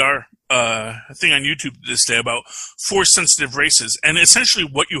CBR thing on YouTube this day about force-sensitive races. And essentially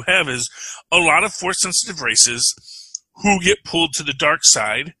what you have is a lot of force-sensitive races who get pulled to the dark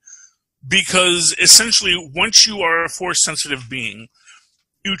side because essentially once you are a force-sensitive being,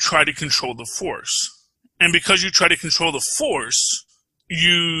 you try to control the force. And because you try to control the force,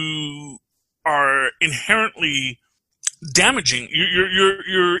 you are inherently damaging.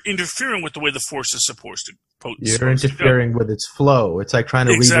 You're interfering with the way the force is supposed to. You're interfering with its flow. It's like trying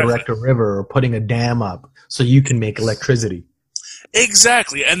to redirect a river or putting a dam up so you can make electricity.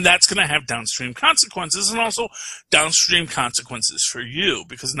 Exactly, and that's going to have downstream consequences, and also downstream consequences for you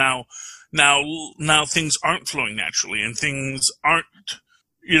because now things aren't flowing naturally, and things aren't.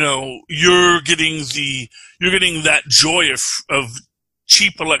 You're getting that joy of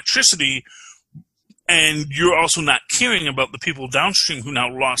cheap electricity, and you're also not caring about the people downstream who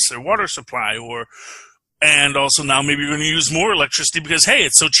now lost their water supply, and also now maybe you're going to use more electricity because, hey,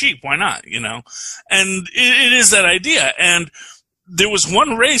 it's so cheap, why not, And it is that idea, and there was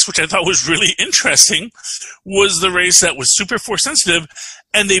one race which I thought was really interesting, was the race that was super force sensitive,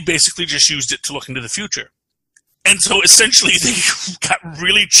 and they basically just used it to look into the future. And so essentially they got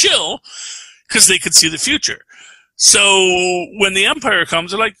really chill because they could see the future. So when the Empire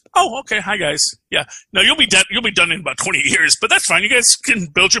comes, they're like, "Oh, okay, hi guys, yeah, no, you'll be done in about 20 years, but that's fine. You guys can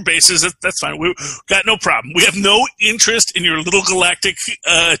build your bases. That's fine. We got no problem. We have no interest in your little galactic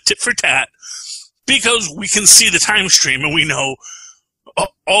tit for tat because we can see the time stream and we know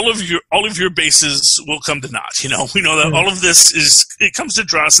all of your bases will come to naught. We know that all of this it comes to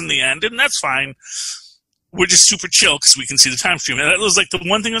dross in the end, and that's fine." We're just super chill because we can see the time stream. And that was like the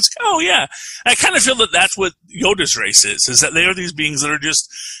one thing that's like, oh yeah. And I kind of feel that that's what Yoda's race is that they are these beings that are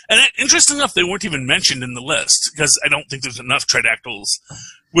just, and interesting enough, they weren't even mentioned in the list because I don't think there's enough Tridactyls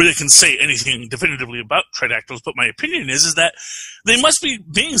where they can say anything definitively about Tridactyls. But my opinion is that they must be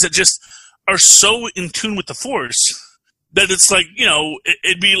beings that just are so in tune with the Force that it's like,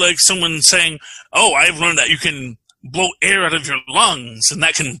 it'd be like someone saying, oh, I've learned that you can blow air out of your lungs and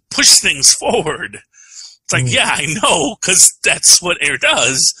that can push things forward. It's like, yeah, I know, because that's what air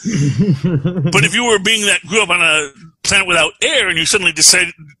does. But if you were a being that grew up on a planet without air and you suddenly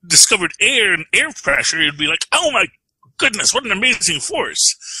discovered air and air pressure, you'd be like, oh my goodness, what an amazing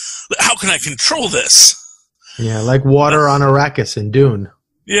force. How can I control this? Yeah, like water on Arrakis in Dune.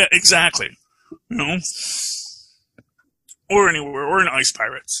 Yeah, exactly. You know, or anywhere, or in Ice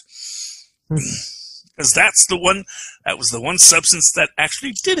Pirates, because that was the one substance that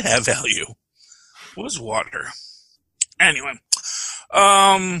actually did have value, was water. Anyway,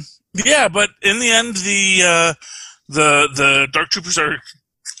 yeah, but in the end, the Dark Troopers are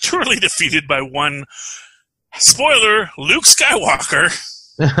thoroughly defeated by one, spoiler, Luke Skywalker.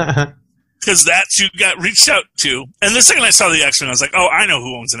 Because that's who got reached out to. And the second I saw the X-Wing, I was like, oh, I know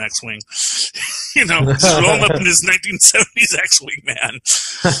who owns an X-Wing. You know, just rolling up in his 1970s X-Wing, man.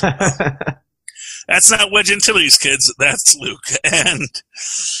 That's not Wedge Antilles, kids. That's Luke. And,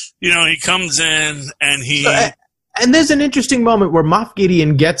 you know, he comes in and he... And there's an interesting moment where Moff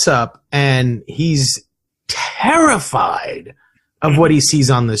Gideon gets up and he's terrified of what he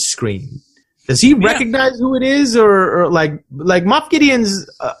sees on the screen. Does he recognize who it is, or like Moff Gideon's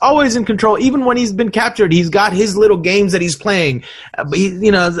always in control? Even when he's been captured, he's got his little games that he's playing. But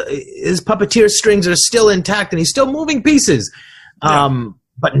his puppeteer strings are still intact, and he's still moving pieces.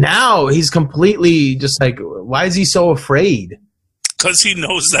 But now he's completely just like, why is he so afraid? Because he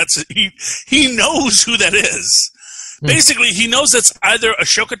knows he knows who that is. Basically, he knows that's either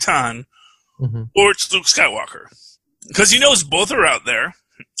Ashoka Tano or it's Luke Skywalker. Because he knows both are out there.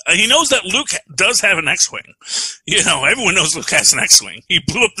 He knows that Luke does have an X-Wing. You know, everyone knows Luke has an X-Wing. He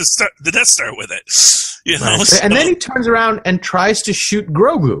blew up the Death Star with it. You know, right. And then he turns around and tries to shoot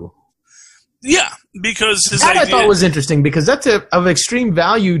Grogu. Yeah, because his I thought was interesting, because that's of extreme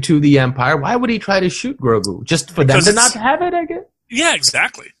value to the Empire. Why would he try to shoot Grogu? Just for them to not have it, I guess? Yeah,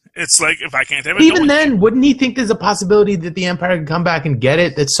 exactly. It's like, if I can't have it... Even then, wouldn't he think there's a possibility that the Empire can come back and get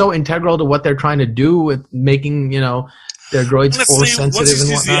it? That's so integral to what they're trying to do with making, you know, their droids force sensitive and whatnot. Once he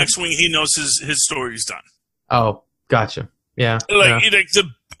sees the X-Wing, he knows his story's done. Oh, gotcha. Yeah.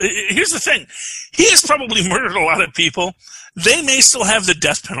 Here's the thing. He has probably murdered a lot of people. They may still have the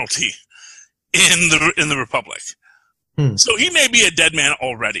death penalty in the Republic. So he may be a dead man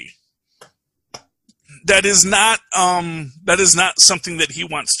already. That is not something that he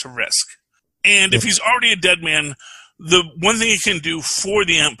wants to risk. And if he's already a dead man, the one thing he can do for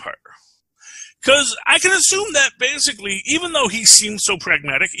the Empire, because I can assume that basically, even though he seems so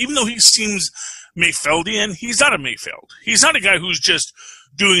pragmatic, even though he seems Mayfeldian, he's not a Mayfeld. He's not a guy who's just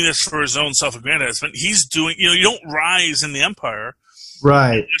doing this for his own self-aggrandizement. He's doing, you don't rise in the Empire.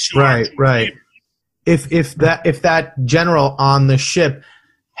 Right. If that general on the ship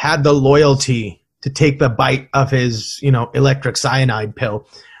had the loyalty to take the bite of his, electric cyanide pill,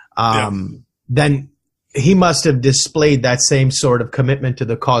 then he must have displayed that same sort of commitment to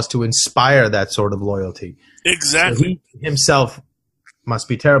the cause to inspire that sort of loyalty. Exactly. So he himself must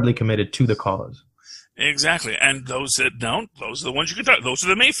be terribly committed to the cause. Exactly. And those that don't, those are the ones you can talk. Those are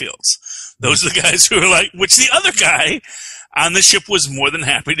the Mayfields. Those are the guys who are like, which the other guy on the ship was more than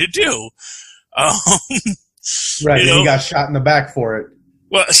happy to do. Right. And he got shot in the back for it.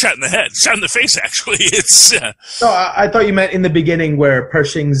 Well, shot in the head. Shot in the face, actually. It's. No, I thought you meant in the beginning where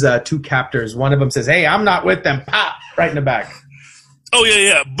Pershing's two captors, one of them says, "Hey, I'm not with them." Pop! Right in the back. Oh,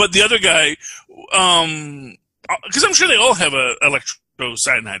 yeah. But the other guy, because I'm sure they all have a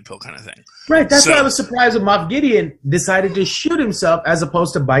electrocyanide pill kind of thing. Right. That's why I was surprised when Moff Gideon decided to shoot himself as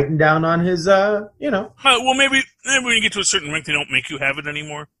opposed to biting down on his, Well, maybe when you get to a certain rank, they don't make you have it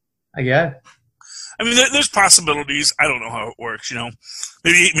anymore. I guess. I mean, there's possibilities. I don't know how it works,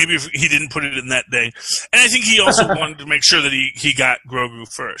 Maybe if he didn't put it in that day. And I think he also wanted to make sure that he got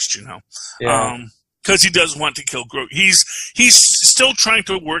Grogu first, Yeah. Because he does want to kill Grogu. He's still trying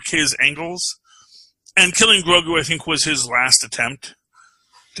to work his angles. And killing Grogu, I think, was his last attempt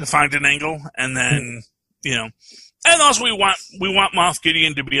to find an angle. And then, And also we want Moff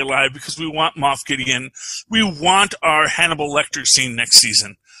Gideon to be alive because we want Moff Gideon. We want our Hannibal Lecter scene next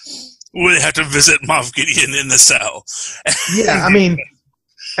season. We have to visit Moff Gideon in the cell. Yeah, I mean,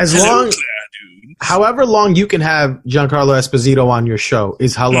 however long you can have Giancarlo Esposito on your show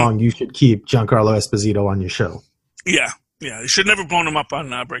is how long you should keep Giancarlo Esposito on your show. Yeah. You should never blown him up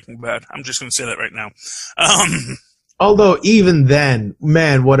on Breaking Bad. I'm just going to say that right now. Although even then,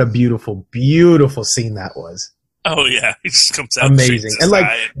 man, what a beautiful, beautiful scene that was. Oh yeah, he just comes out amazing and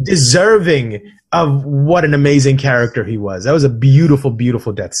deserving of what an amazing character he was. That was a beautiful,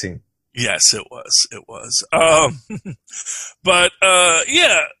 beautiful death scene. Yes, it was. It was. But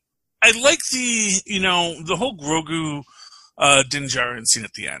I like the whole Grogu Din Djarin scene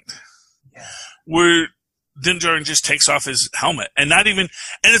at the end, where Din Djarin just takes off his helmet and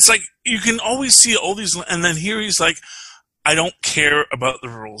it's like you can always see all these, and then here he's like, I don't care about the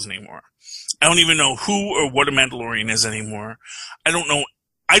rules anymore. I don't even know who or what a Mandalorian is anymore. I don't know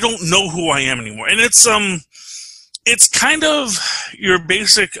who I am anymore. And it's it's kind of your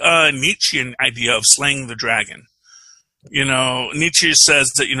basic Nietzschean idea of slaying the dragon. Nietzsche says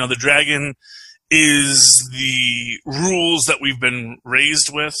that, the dragon is the rules that we've been raised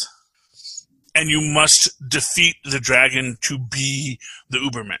with, and you must defeat the dragon to be the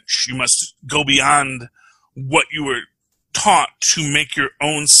Ubermensch. You must go beyond what you were taught to make your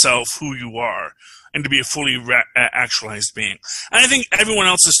own self who you are and to be a fully actualized being. And I think everyone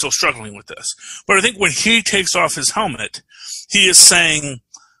else is still struggling with this. But I think when he takes off his helmet, he is saying,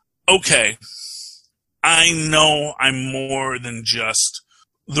 okay, I know I'm more than just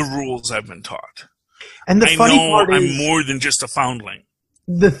the rules I've been taught. And the funny part is, I'm more than just a foundling.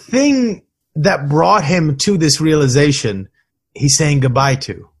 The thing that brought him to this realization, he's saying goodbye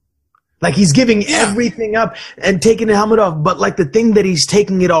to. Like, he's giving everything up and taking the helmet off, but like the thing that he's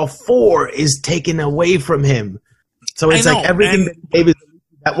taking it all for is taken away from him. So it's like everything that he gave,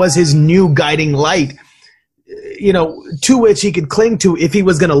 that was his new guiding light, to which he could cling to if he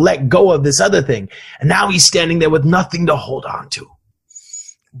was going to let go of this other thing. And now he's standing there with nothing to hold on to.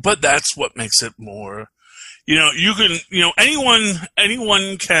 But that's what makes it more, you can,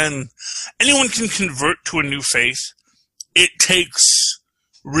 anyone can convert to a new faith. It takes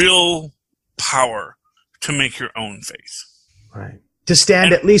real power to make your own faith. Right. To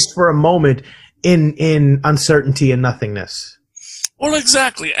stand at least for a moment in uncertainty and nothingness. Well,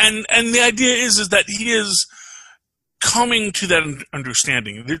 exactly. And the idea is that he is coming to that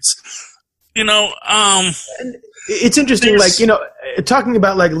understanding. It's, it's interesting, talking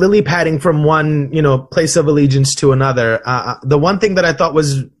about like lily padding from one, place of allegiance to another. The one thing that I thought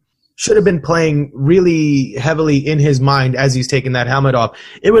should have been playing really heavily in his mind as he's taking that helmet off.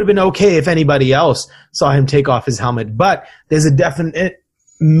 It would have been okay if anybody else saw him take off his helmet, but there's a definite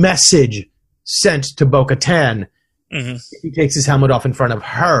message sent to Bo-Katan if he takes his helmet off in front of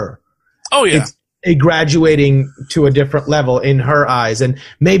her. Oh, yeah. It's a graduating to a different level in her eyes, and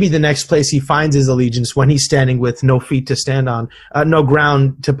maybe the next place he finds his allegiance when he's standing with no feet to stand on, no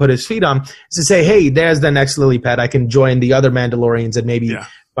ground to put his feet on, is to say, hey, there's the next lily pad. I can join the other Mandalorians and maybe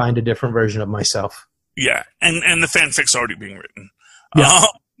find a different version of myself. Yeah, and the fanfic's already being written. Yeah.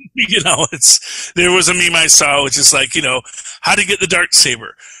 There was a meme I saw, which is like, how to get the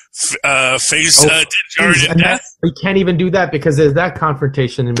Darksaber. Face death. We can't even do that because there's that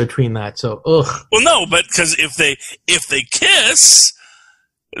confrontation in between that. So, ugh. Well, no, but because if they kiss,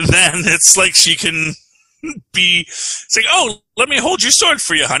 then it's like she can be saying, "Oh, let me hold your sword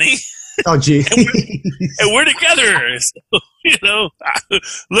for you, honey." Oh, gee. and we're together. So,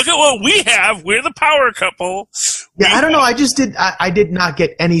 look at what we have. We're the power couple. Yeah, I don't know. I did not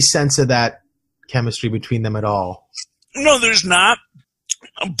get any sense of that chemistry between them at all. No, there's not.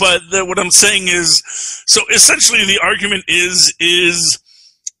 But what I'm saying is, so essentially the argument is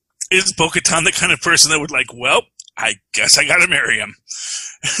Bo-Katan the kind of person that would like, well, I guess I gotta marry him.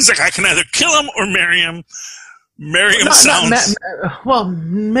 It's like, I can either kill him or marry him. Marry him sounds... well,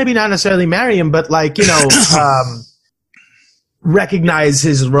 maybe not necessarily marry him, but like, recognize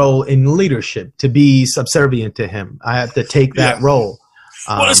his role in leadership, to be subservient to him. I have to take that role.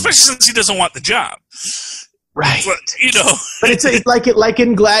 Well, especially since he doesn't want the job. Right. But, but it's like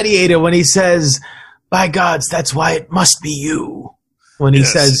in Gladiator when he says, by gods, that's why it must be you. When he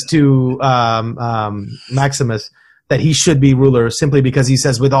says to Maximus that he should be ruler simply because he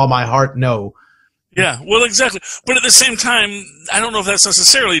says, with all my heart, no. Yeah, well, exactly. But at the same time, I don't know if that's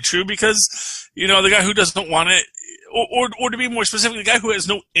necessarily true because, the guy who doesn't want it, or to be more specific, the guy who has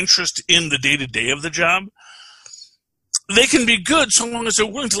no interest in the day-to-day of the job, they can be good so long as they're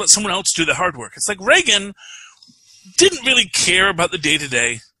willing to let someone else do the hard work. It's like Reagan didn't really care about the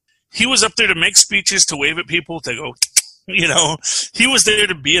day-to-day. He was up there to make speeches, to wave at people, to go, he was there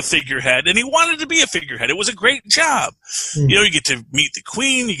to be a figurehead, and he wanted to be a figurehead. It was a great job. You get to meet the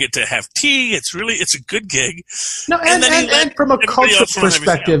Queen, you get to have tea. It's a good gig. No, and from a cultural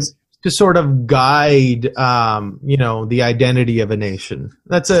perspective, to sort of guide, the identity of a nation.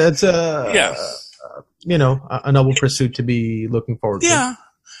 It's a noble pursuit to be looking forward to. Yeah.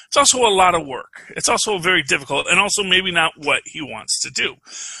 It's also a lot of work. It's also very difficult, and also maybe not what he wants to do.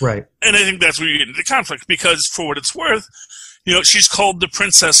 Right. And I think that's where you get into conflict, because for what it's worth, she's called the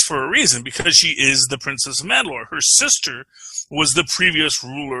princess for a reason, because she is the princess of Mandalore. Her sister was the previous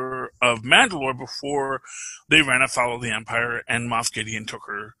ruler of Mandalore before they ran afoul of the Empire, and Moff Gideon took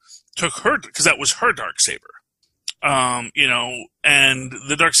her, because that was her Darksaber. And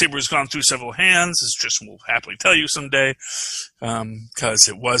the Darksaber has gone through several hands, as Tristan will happily tell you someday, because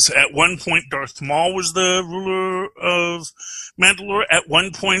it was, at one point, Darth Maul was the ruler of Mandalore. At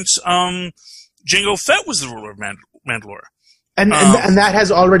one point, Jango Fett was the ruler of Mandalore. And that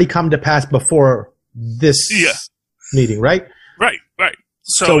has already come to pass before this meeting, right? Right.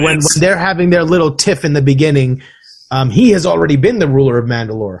 So when they're having their little tiff in the beginning, he has already been the ruler of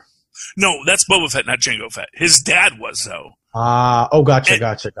Mandalore. No, that's Boba Fett, not Jango Fett. His dad was, though.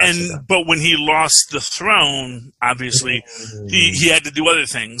 Gotcha. But when he lost the throne, obviously, he had to do other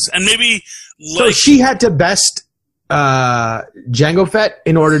things. And maybe... So she had to best Jango Fett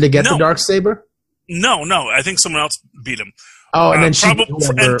in order to get the Darksaber? No. I think someone else beat him. Oh, and then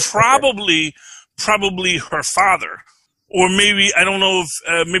probably her father. Or maybe, I don't know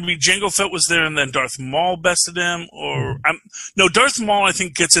if, maybe Jango Fett was there and then Darth Maul bested him, or, no, Darth Maul I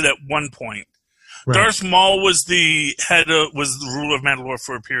think gets it at one point. Right. Darth Maul was the ruler of Mandalore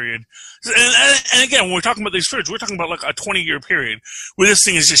for a period. And again, when we're talking about these footage, we're talking about like a 20-year period where this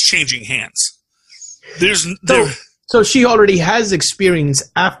thing is just changing hands. So she already has experience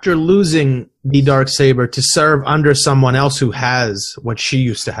after losing the Darksaber to serve under someone else who has what she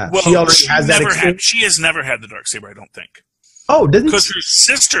used to have. Well, she already has that experience. She has never had the Darksaber, I don't think. Oh, doesn't because her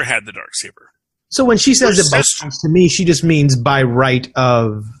sister had the Darksaber. So when she says it belongs to me, she just means by right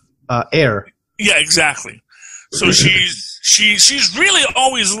of heir. Yeah, exactly. So she's really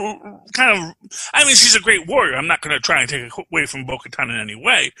always kind of. I mean, she's a great warrior. I'm not going to try and take it away from Bo-Katan in any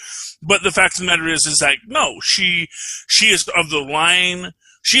way, but the fact of the matter is that no, she is of the line.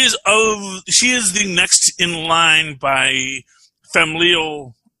 She is the next in line by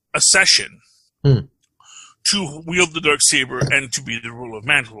familial accession to wield the Darksaber and to be the ruler of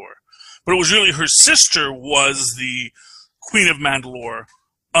Mandalore. But it was really her sister was the Queen of Mandalore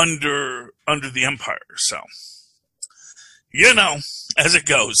under the Empire. So, you know, as it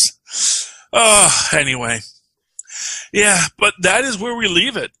goes. Anyway. Yeah, but that is where we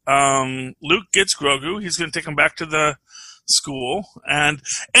leave it. Luke gets Grogu. He's going to take him back to the school. And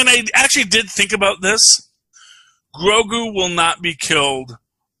I actually did think about this. Grogu will not be killed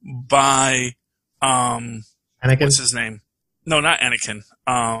by, Anakin? What's his name? No, not Anakin.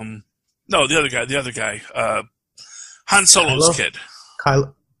 No, the other guy. Han Solo's kid.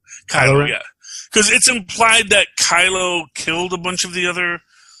 Kylo, yeah. Because it's implied that Kylo killed a bunch of the other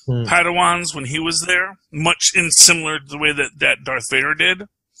Padawans when he was there, much in similar to the way that Darth Vader did.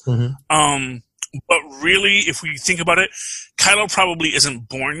 Mm-hmm. But really, if we think about it, Kylo probably isn't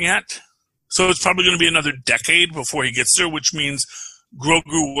born yet. So it's probably going to be another decade before he gets there, which means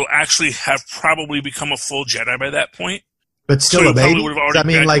Grogu will actually have probably become a full Jedi by that point. But still a baby? I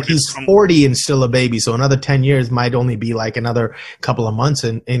mean, like, he's 40 and still a baby, so another 10 years might only be like another couple of months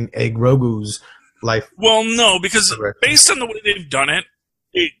in a Grogu's life. Well, no, because based on the way they've done it,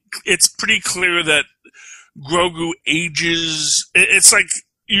 it's pretty clear that Grogu ages. It's like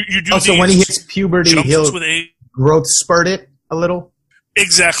you do. So when he hits puberty, he'll growth spurt it a little.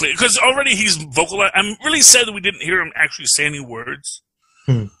 Exactly, because already he's vocalized. I'm really sad that we didn't hear him actually say any words.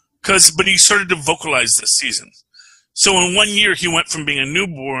 But he started to vocalize this season. So in 1 year, he went from being a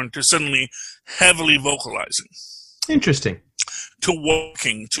newborn to suddenly heavily vocalizing. Interesting. To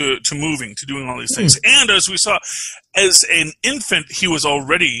walking, to moving, to doing all these things. And as we saw, as an infant, he was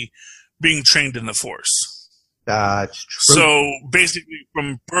already being trained in the Force. That's true. So basically,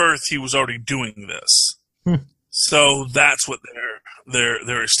 from birth, he was already doing this. So that's what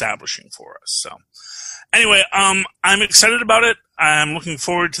they're establishing for us. So anyway, I'm excited about it. I'm looking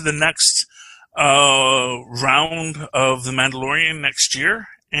forward to the next round of The Mandalorian next year.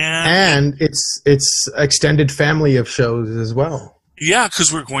 And it's extended family of shows as well. Yeah,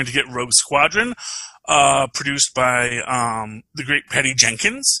 because we're going to get Rogue Squadron, produced by the great Patty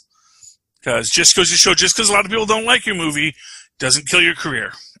Jenkins. Because just goes to show, just because a lot of people don't like your movie, doesn't kill your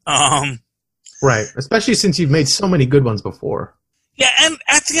career. Right, especially since you've made so many good ones before. Yeah, and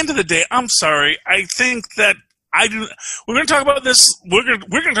at the end of the day, I'm sorry. I think that we're going to talk about this. We're going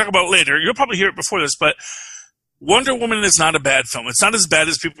to talk about it later. You'll probably hear it before this, but Wonder Woman is not a bad film. It's not as bad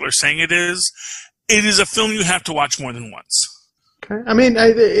as people are saying it is. It is a film you have to watch more than once. Okay, I mean,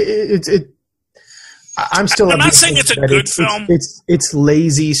 I'm still. I'm not saying it's a good film. It's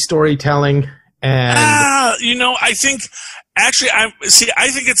lazy storytelling, and I think actually, I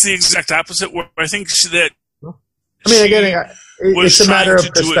think it's the exact opposite. Where I think that. I mean, again, it's a matter of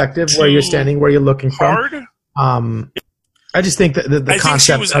perspective, where you're standing, where you're looking from. I just think that the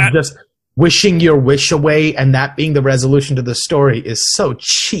concept of just wishing your wish away and that being the resolution to the story is so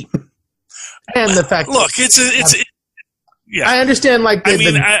cheap. And the fact, yeah, I understand, like,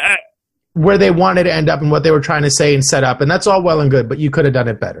 where they wanted to end up and what they were trying to say and set up, and that's all well and good, but you could have done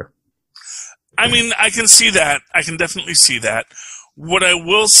it better. I mean, I can see that. I can definitely see that. What I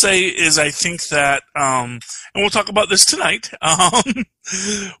will say is I think that, and we'll talk about this tonight,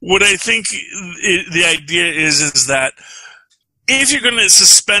 what I think the idea is that if you're going to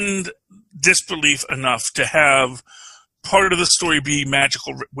suspend disbelief enough to have part of the story be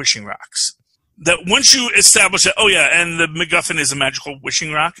magical wishing rocks. That once you establish that, oh yeah, and the MacGuffin is a magical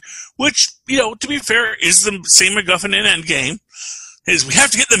wishing rock, which, to be fair, is the same MacGuffin in Endgame, is we have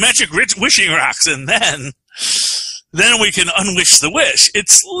to get the magic wishing rocks, and then we can unwish the wish.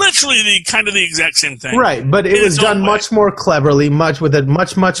 It's literally the exact same thing. Right, but it was done much more cleverly, with a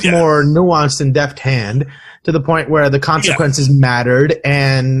much more nuanced and deft hand, to the point where the consequences mattered,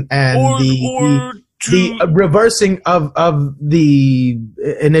 and the reversing of the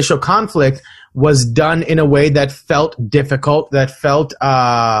initial conflict was done in a way that felt difficult, that felt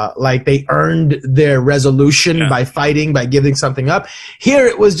like they earned their resolution by fighting, by giving something up. Here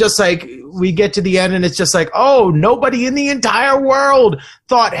it was just like, we get to the end and it's just like, oh, nobody in the entire world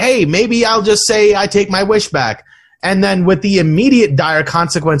thought, hey, maybe I'll just say I take my wish back. And then with the immediate dire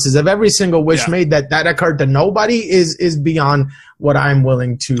consequences of every single wish made that occurred to nobody is beyond what I'm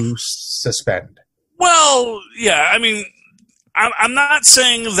willing to suspend. Well, yeah, I mean, I'm not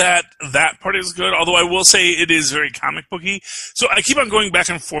saying that part is good, although I will say it is very comic booky. So I keep on going back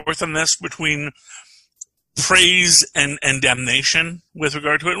and forth on this between praise and damnation with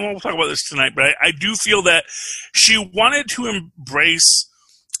regard to it. And we'll talk about this tonight, but I do feel that she wanted to embrace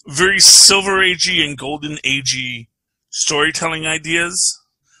very Silver Agey and Golden Agey storytelling ideas,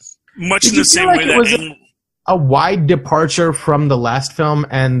 much in the same way that a wide departure from the last film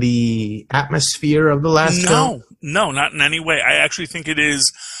and the atmosphere of the last film? No, not in any way. I actually think it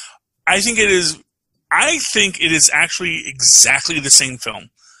is. I think it is actually exactly the same film.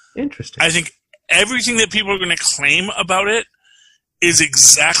 Interesting. I think everything that people are going to claim about it is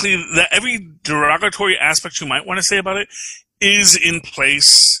exactly that. Every derogatory aspect you might want to say about it is in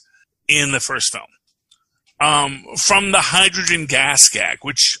place in the first film. From the hydrogen gas gag,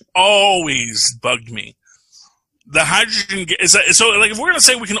 which always bugged me. The hydrogen gas, so like if we're going to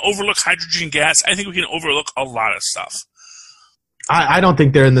say we can overlook hydrogen gas, I think we can overlook a lot of stuff. I don't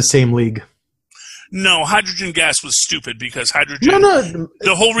think they're in the same league. No, hydrogen gas was stupid because hydrogen.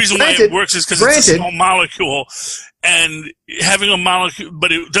 The whole reason why it works is because it's a small molecule, and having a molecule, but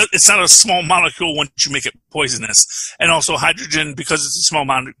it's not a small molecule once you make it poisonous. And also hydrogen, because it's a small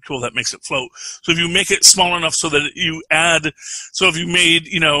molecule, that makes it float. So if you make it small enough so that you add, so if you made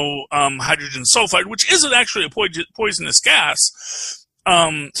hydrogen sulfide, which isn't actually a poisonous gas,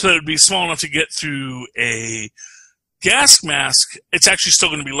 so that it'd be small enough to get through a gas mask, it's actually still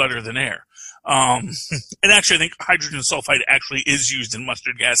going to be lighter than air. And actually, I think hydrogen sulfide actually is used in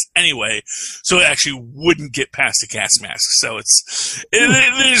mustard gas anyway, so it actually wouldn't get past a gas mask. So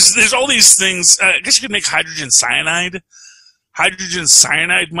there's all these things. I guess you could make hydrogen cyanide. Hydrogen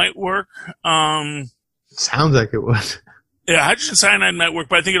cyanide might work. Sounds like it would. Yeah, hydrogen cyanide might work,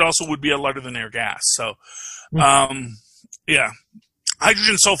 but I think it also would be a lighter than air gas. So, yeah,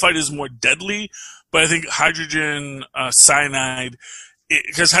 hydrogen sulfide is more deadly, but I think hydrogen cyanide.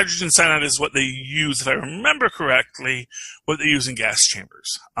 Because hydrogen cyanide is what they use, if I remember correctly, what they use in gas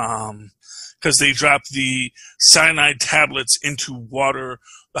chambers. Because they drop the cyanide tablets into water,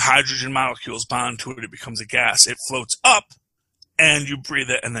 the hydrogen molecules bond to it, it becomes a gas. It floats up, and you breathe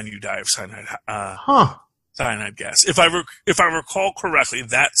it, and then you die of cyanide. Cyanide gas. If I recall correctly,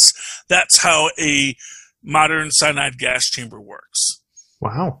 that's how a modern cyanide gas chamber works.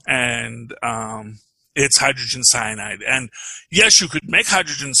 Wow. And it's hydrogen cyanide. And yes, you could make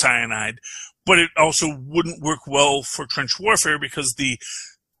hydrogen cyanide, but it also wouldn't work well for trench warfare because the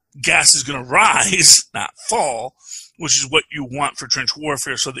gas is going to rise, not fall, which is what you want for trench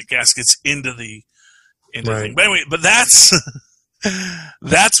warfare so that gas gets into the thing. But anyway, but that's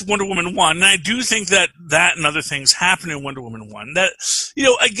Wonder Woman 1. And I do think that and other things happen in Wonder Woman 1. That,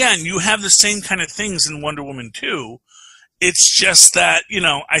 again, you have the same kind of things in Wonder Woman 2. It's just that,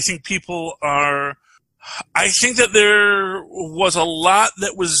 I think I think that there was a lot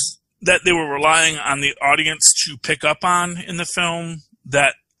that they were relying on the audience to pick up on in the film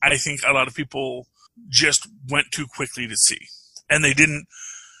that I think a lot of people just went too quickly to see, and they didn't.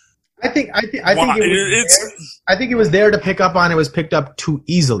 I think it was there to pick up on. It was picked up too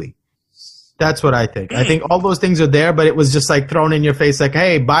easily. That's what I think. I think all those things are there, but it was just like thrown in your face, like,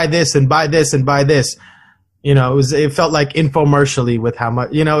 "Hey, buy this and buy this and buy this." It felt like infomercially with how much,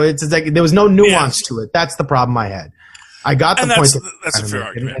 it's like there was no nuance to it. That's the problem I had. I got the point. That's a fair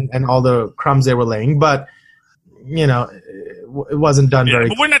argument. And all the crumbs they were laying, but, it wasn't done very.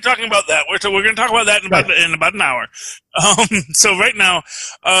 But we're not talking about that. We're going to talk about that in about an hour. So right now,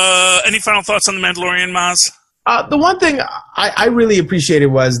 any final thoughts on The Mandalorian, Mozz? The one thing I really appreciated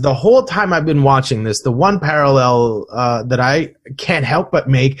was the whole time I've been watching this, the one parallel that I can't help but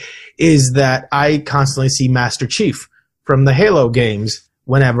make is that I constantly see Master Chief from the Halo games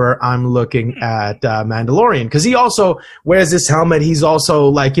whenever I'm looking at Mandalorian, because he also wears this helmet. He's also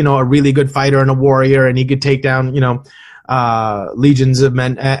like, you know, a really good fighter and a warrior, and he could take down, you know, legions of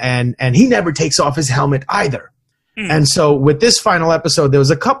men, and he never takes off his helmet either. And so with this final episode, there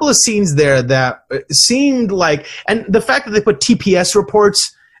was a couple of scenes there that seemed like, and the fact that they put TPS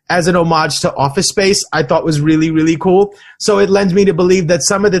reports as an homage to Office Space, I thought was really, really cool. So it lends me to believe that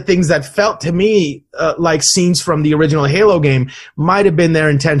some of the things that felt to me like scenes from the original Halo game might have been there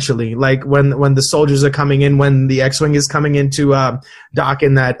intentionally. Like when the soldiers are coming in, when the X-Wing is coming into dock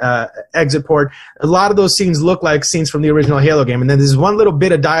in that exit port, a lot of those scenes look like scenes from the original Halo game. And then there's one little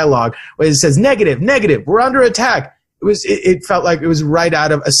bit of dialogue where it says, negative, we're under attack. It felt like it was right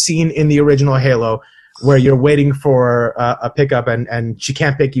out of a scene in the original Halo, where you're waiting for a pickup and she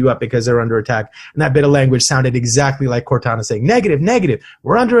can't pick you up because they're under attack. And that bit of language sounded exactly like Cortana saying, negative,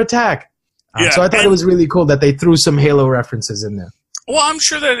 we're under attack. So I thought it was really cool that they threw some Halo references in there. Well, I'm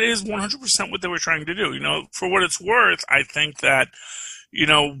sure that is 100% what they were trying to do. You know, for what it's worth, I think that, you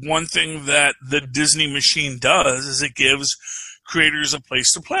know, one thing that the Disney machine does is it gives creators a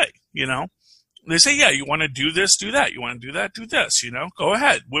place to play, you know? They say, yeah, you want to do this, do that. You want to do that, do this, you know, go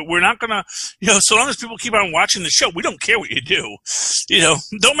ahead. We're not going to, you know, so long as people keep on watching the show, we don't care what you do. You know,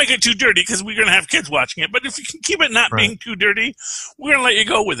 don't make it too dirty because we're going to have kids watching it. But if you can keep it not being too dirty, we're going to let you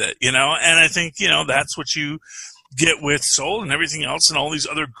go with it, you know. And I think, you know, that's what you get with Soul and everything else and all these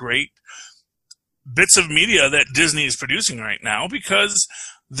other great bits of media that Disney is producing right now, because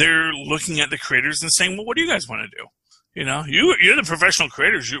they're looking at the creators and saying, well, what do you guys want to do? You know, you're the professional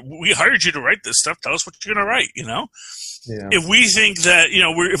creators. We hired you to write this stuff. Tell us what you're going to write, you know? Yeah. If we think that, you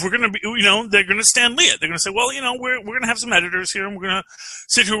know, if we're going to be, you know, they're going to Stan Lee it. They're going to say, well, you know, we're going to have some editors here and we're going to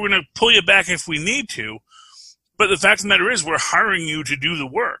sit here, we're going to pull you back if we need to. But the fact of the matter is we're hiring you to do the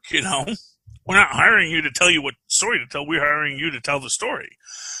work, you know? We're not hiring you to tell you what story to tell. We're hiring you to tell the story.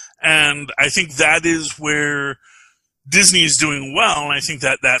 And I think that is where Disney is doing well. And I think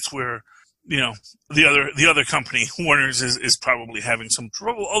that that's where, you know, the other company, Warner's, is probably having some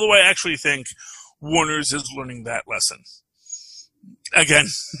trouble. Although I actually think Warner's is learning that lesson. Again,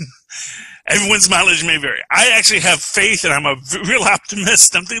 everyone's mileage may vary. I actually have faith, and I'm a real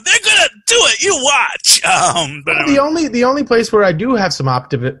optimist. I'm thinking they're gonna do it. You watch. But the only place where I do have some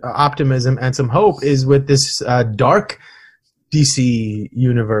optimism and some hope is with this dark DC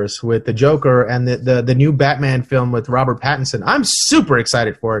universe with the Joker and the new Batman film with Robert Pattinson. I'm super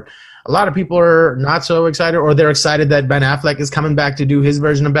excited for it. A lot of people are not so excited, or they're excited that Ben Affleck is coming back to do his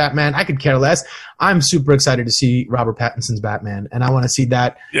version of Batman. I could care less. I'm super excited to see Robert Pattinson's Batman, and I want to see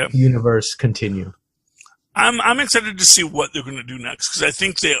that universe continue. I'm excited to see what they're going to do next, because I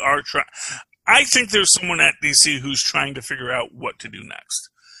think they are trying. I think there's someone at DC who's trying to figure out what to do next.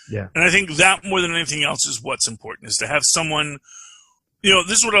 Yeah. And I think that more than anything else is what's important, is to have someone, you know,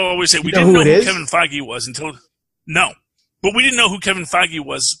 this is what I always say. We didn't know who Kevin Feige was until, no. But we didn't know who Kevin Feige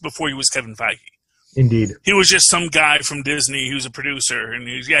was before he was Kevin Feige. Indeed. He was just some guy from Disney. He was a producer. And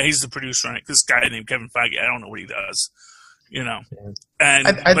he's the producer on it. This guy named Kevin Feige, I don't know what he does. You know. Yeah. And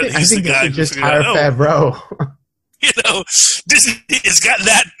I think they should just hire Favreau. You know, Disney has got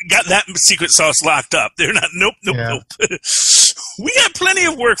that secret sauce locked up. They're not, nope. We got plenty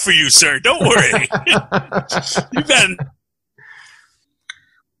of work for you, sir. Don't worry. You've got.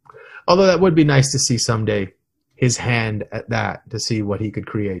 Although that would be nice to see someday. His hand at that to see what he could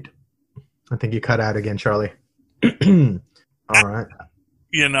create. I think you cut out again, Charlie. All right.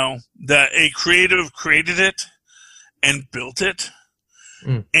 You know, that a creative created it and built it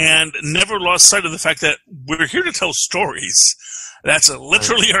and never lost sight of the fact that we're here to tell stories. That's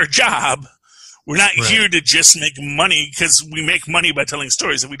literally our job. We're not here to just make money, because we make money by telling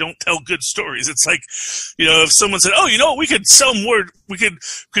stories, and we don't tell good stories. It's like, you know, if someone said, oh, you know, we could sell more, we could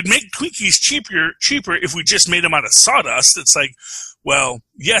make Twinkies cheaper if we just made them out of sawdust. It's like, well,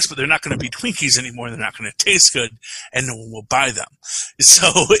 yes, but they're not going to be Twinkies anymore. They're not going to taste good, and no one will buy them. So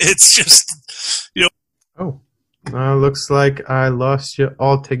it's just, you know. Oh, looks like I lost you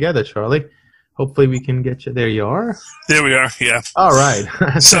altogether, Charlie. Hopefully we can get you. There you are. There we are. Yeah. All right.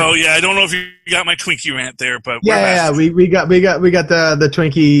 So yeah, I don't know if you got my Twinkie rant there, but we got the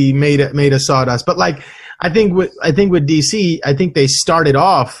Twinkie made of sawdust. But like, I think with DC, I think they started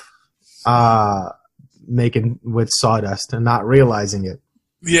off making with sawdust and not realizing it.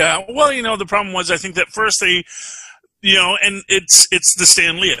 Yeah. Well, you know, the problem was, I think that first they, you know, and it's the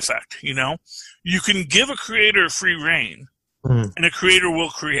Stan Lee effect. You know, you can give a creator free reign, and a creator will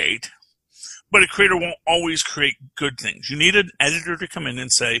create. But a creator won't always create good things. You need an editor to come in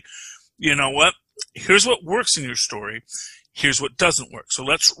and say, you know what? Here's what works in your story. Here's what doesn't work. So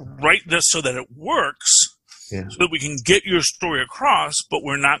let's write this so that it works. so that we can get your story across, but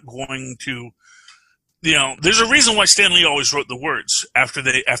we're not going to, there's a reason why Stan Lee always wrote the words after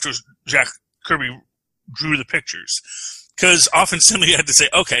Jack Kirby drew the pictures. Because often Stan Lee had to say,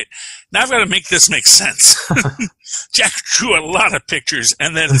 okay, now I've got to make this make sense. Jack drew a lot of pictures,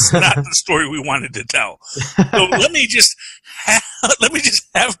 and then it's not the story we wanted to tell. So let me just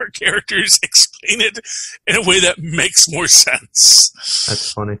have our characters explain it in a way that makes more sense.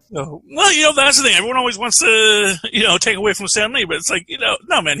 That's funny. So, well, that's the thing. Everyone always wants to, take away from Stan Lee, but it's like,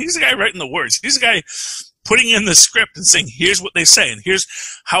 no, man, he's the guy writing the words. He's the guy putting in the script and saying, here's what they say, and here's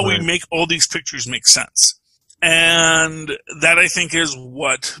how we make all these pictures make sense. And that, I think,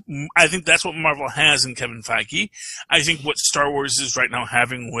 that's what Marvel has in Kevin Feige. I think what Star Wars is right now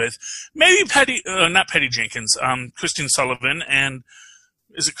having with maybe not Patty Jenkins, Christine Sullivan, and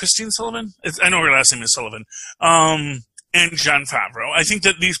is it Christine Sullivan? I know her last name is Sullivan, and Jon Favreau. I think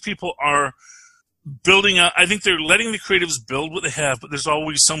that these people are building up. I think they're letting the creatives build what they have, but there's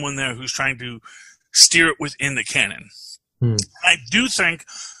always someone there who's trying to steer it within the canon. I do think,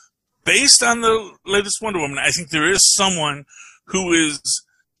 based on the latest Wonder Woman, I think there is someone who is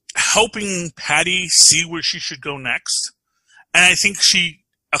helping Patty see where she should go next. And I think she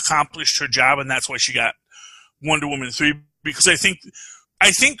accomplished her job, and that's why she got Wonder Woman 3. Because I think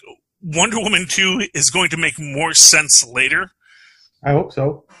Wonder Woman 2 is going to make more sense later. I hope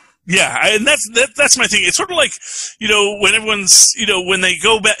so. Yeah, and that's my thing. It's sort of like, when everyone's, when they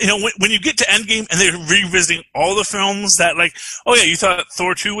go back, when you get to Endgame and they're revisiting all the films that, like, oh yeah, you thought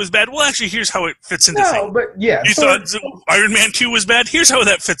Thor 2 was bad? Well, actually, here's how it fits into things. No, but yeah. You thought Iron Man 2 was bad? Here's how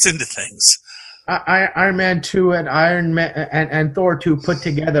that fits into things. Iron Man 2 and Iron Man and Thor 2 put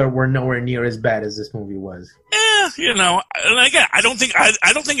together were nowhere near as bad as this movie was. And again, I don't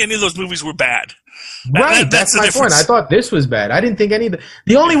think any of those movies were bad. Right, that's my point. I thought this was bad. I didn't think any of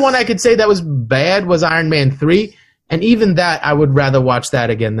the only one I could say that was bad was Iron Man 3, and even that I would rather watch that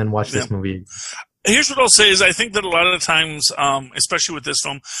again than watch this movie. Here's what I'll say is I think that a lot of the times, especially with this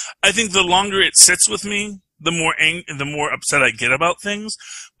film, I think the longer it sits with me, the more upset I get about things.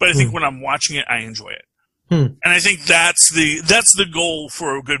 But I think when I'm watching it, I enjoy it. And I think that's the goal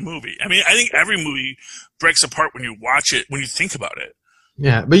for a good movie. I mean, I think every movie breaks apart when you watch it, when you think about it.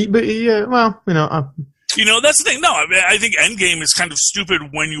 Yeah, but yeah, well, that's the thing. No, I mean, I think Endgame is kind of stupid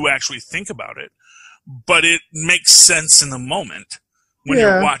when you actually think about it, but it makes sense in the moment when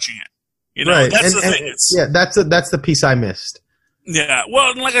you're watching it. Right. That's the thing. That's the piece I missed. Yeah,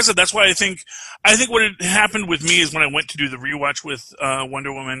 well, and like I said, that's why I think what had happened with me is when I went to do the rewatch with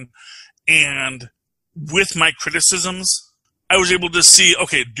Wonder Woman, and with my criticisms, I was able to see,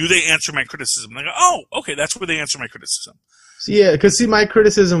 okay, do they answer my criticism? And I go, oh, okay, that's where they answer my criticism. Yeah, because my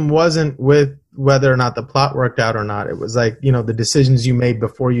criticism wasn't with whether or not the plot worked out or not. It was like, the decisions you made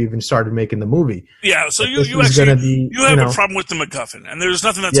before you even started making the movie. Yeah, so you have a problem with the MacGuffin, and there's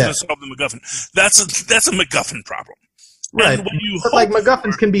nothing that's going to solve the MacGuffin. That's a MacGuffin problem. Right, but like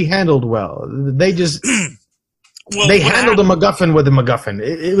MacGuffins can be handled well. They just they handled a MacGuffin with a MacGuffin.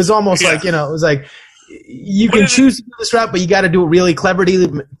 It was almost like it was like you can choose to do this route, but you got to do it really cleverly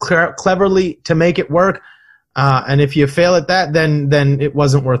to make it work. And if you fail at that, then it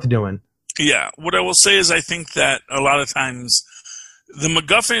wasn't worth doing. Yeah, what I will say is I think that a lot of times the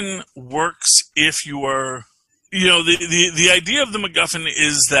MacGuffin works if you are, the idea of the MacGuffin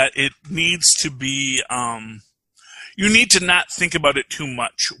is that it needs to be. You need to not think about it too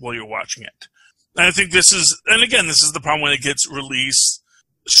much while you're watching it. And I think this is the problem when it gets released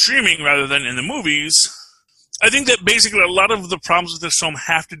streaming rather than in the movies. I think that basically a lot of the problems with this film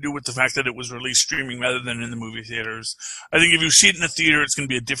have to do with the fact that it was released streaming rather than in the movie theaters. I think if you see it in the theater, it's going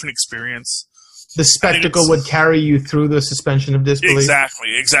to be a different experience. The spectacle would carry you through the suspension of disbelief. Exactly.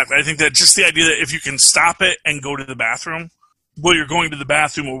 I think that just the idea that if you can stop it and go to the bathroom, while you're going to the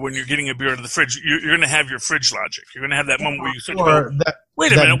bathroom or when you're getting a beer out of the fridge, you're going to have your fridge logic. You're going to have that moment where you sort of go,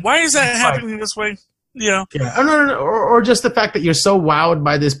 wait a minute, why is that happening this way? Yeah. Oh, no. Or just the fact that you're so wowed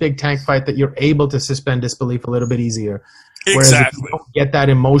by this big tank fight that you're able to suspend disbelief a little bit easier. Whereas if you don't get that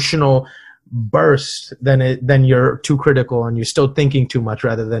emotional burst, then you're too critical and you're still thinking too much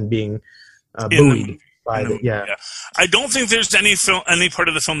rather than being buoyed by it. Yeah. I don't think there's any part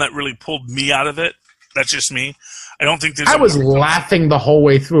of the film that really pulled me out of it. That's just me. I don't think there's. I was laughing the whole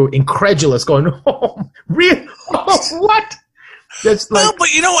way through, incredulous, going, "Oh, really? Oh, what?" That's like,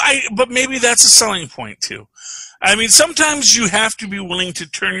 but maybe that's a selling point too. I mean, sometimes you have to be willing to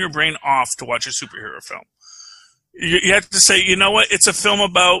turn your brain off to watch a superhero film. You have to say, you know what? It's a film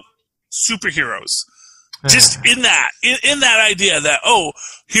about superheroes. Just in that idea that,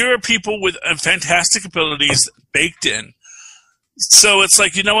 here are people with fantastic abilities baked in. So it's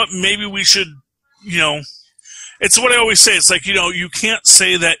like, you know what? Maybe we should, It's what I always say. It's like, you can't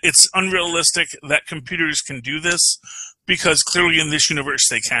say that it's unrealistic that computers can do this, because clearly in this universe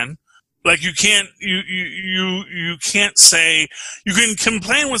they can. Like, you can't say, you can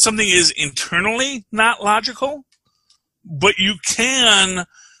complain when something is internally not logical, but you can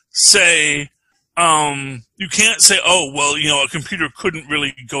say, oh, well, a computer couldn't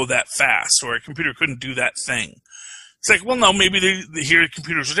really go that fast, or a computer couldn't do that thing. It's like, well, no, maybe here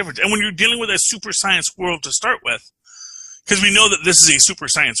computers are different. And when you're dealing with a super science world to start with, because we know that this is a super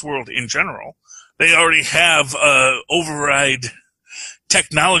science world in general, they already have override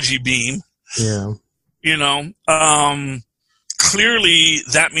technology beam. Yeah. Clearly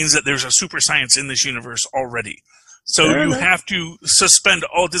that means that there's a super science in this universe already. So you have to suspend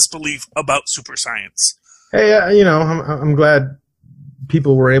all disbelief about super science. Hey, I'm glad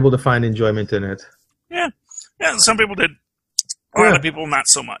people were able to find enjoyment in it. Yeah, some people did. A lot of people not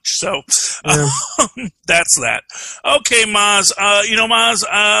so much. So that's that. Okay, Mozz.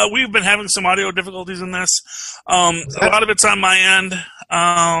 Mozz, we've been having some audio difficulties in this. A lot of it's on my end.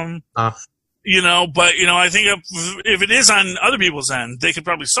 But I think if it is on other people's end, they could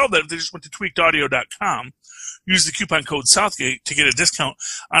probably solve that if they just went to tweakedaudio.com. Use the coupon code Southgate to get a discount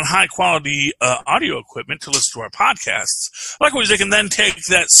on high-quality audio equipment to listen to our podcasts. Likewise, they can then take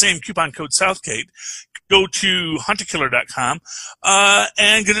that same coupon code Southgate, go to hunterkiller.com,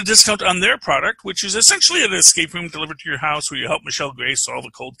 and get a discount on their product, which is essentially an escape room delivered to your house where you help Michelle Gray solve a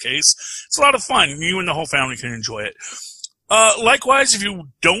cold case. It's a lot of fun. You and the whole family can enjoy it. Likewise, if you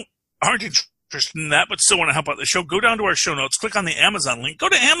aren't interested in that, but still want to help out the show, go down to our show notes, click on the Amazon link, go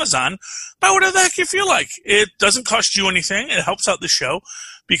to Amazon, buy whatever the heck you feel like. It doesn't cost you anything. It helps out the show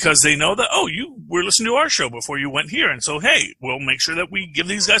because they know that, you were listening to our show before you went here. And so, hey, we'll make sure that we give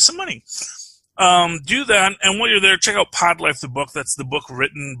these guys some money. Do that. And while you're there, check out Pod Life, the book. That's the book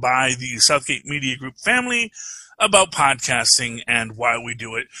written by the Southgate Media Group family about podcasting and why we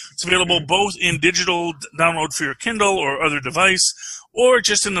do it. It's available both in digital download for your Kindle or other device, or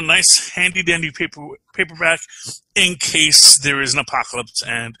just in a nice handy-dandy paperback in case there is an apocalypse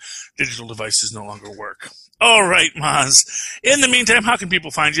and digital devices no longer work. All right, Mozz. In the meantime, how can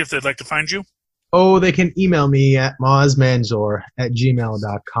people find you if they'd like to find you? Oh, they can email me at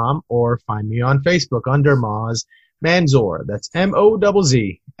mozzmanzor@gmail.com or find me on Facebook under Mozz Manzor. That's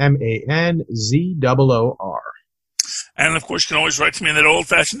MOZZMANZOOR. And, of course, you can always write to me in that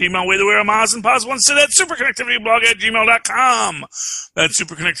old-fashioned email way the way Mozz and Paz once said at superconnectivityblog@gmail.com. That's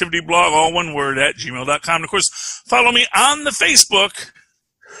superconnectivityblog, all one word, @gmail.com. And, of course, follow me on the Facebook.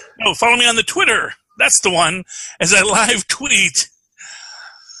 No, follow me on the Twitter. That's the one, as I live tweet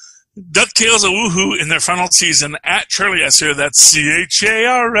DuckTales of Woohoo in their final season at Charlie Esser. That's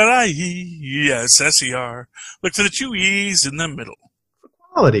CharlieEsser. Look for the 2 E's in the middle.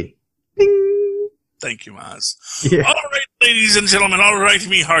 Quality. Ding. Thank you, Mozz. Yeah. All right, ladies and gentlemen, all right,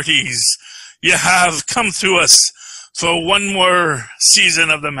 me hearties. You have come through us for one more season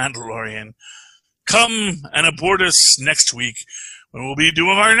of The Mandalorian. Come and aboard us next week when we'll be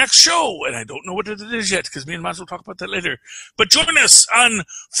doing our next show. And I don't know what it is yet, because me and Mozz will talk about that later. But join us on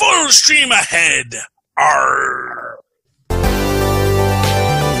Full Stream Ahead. Arr.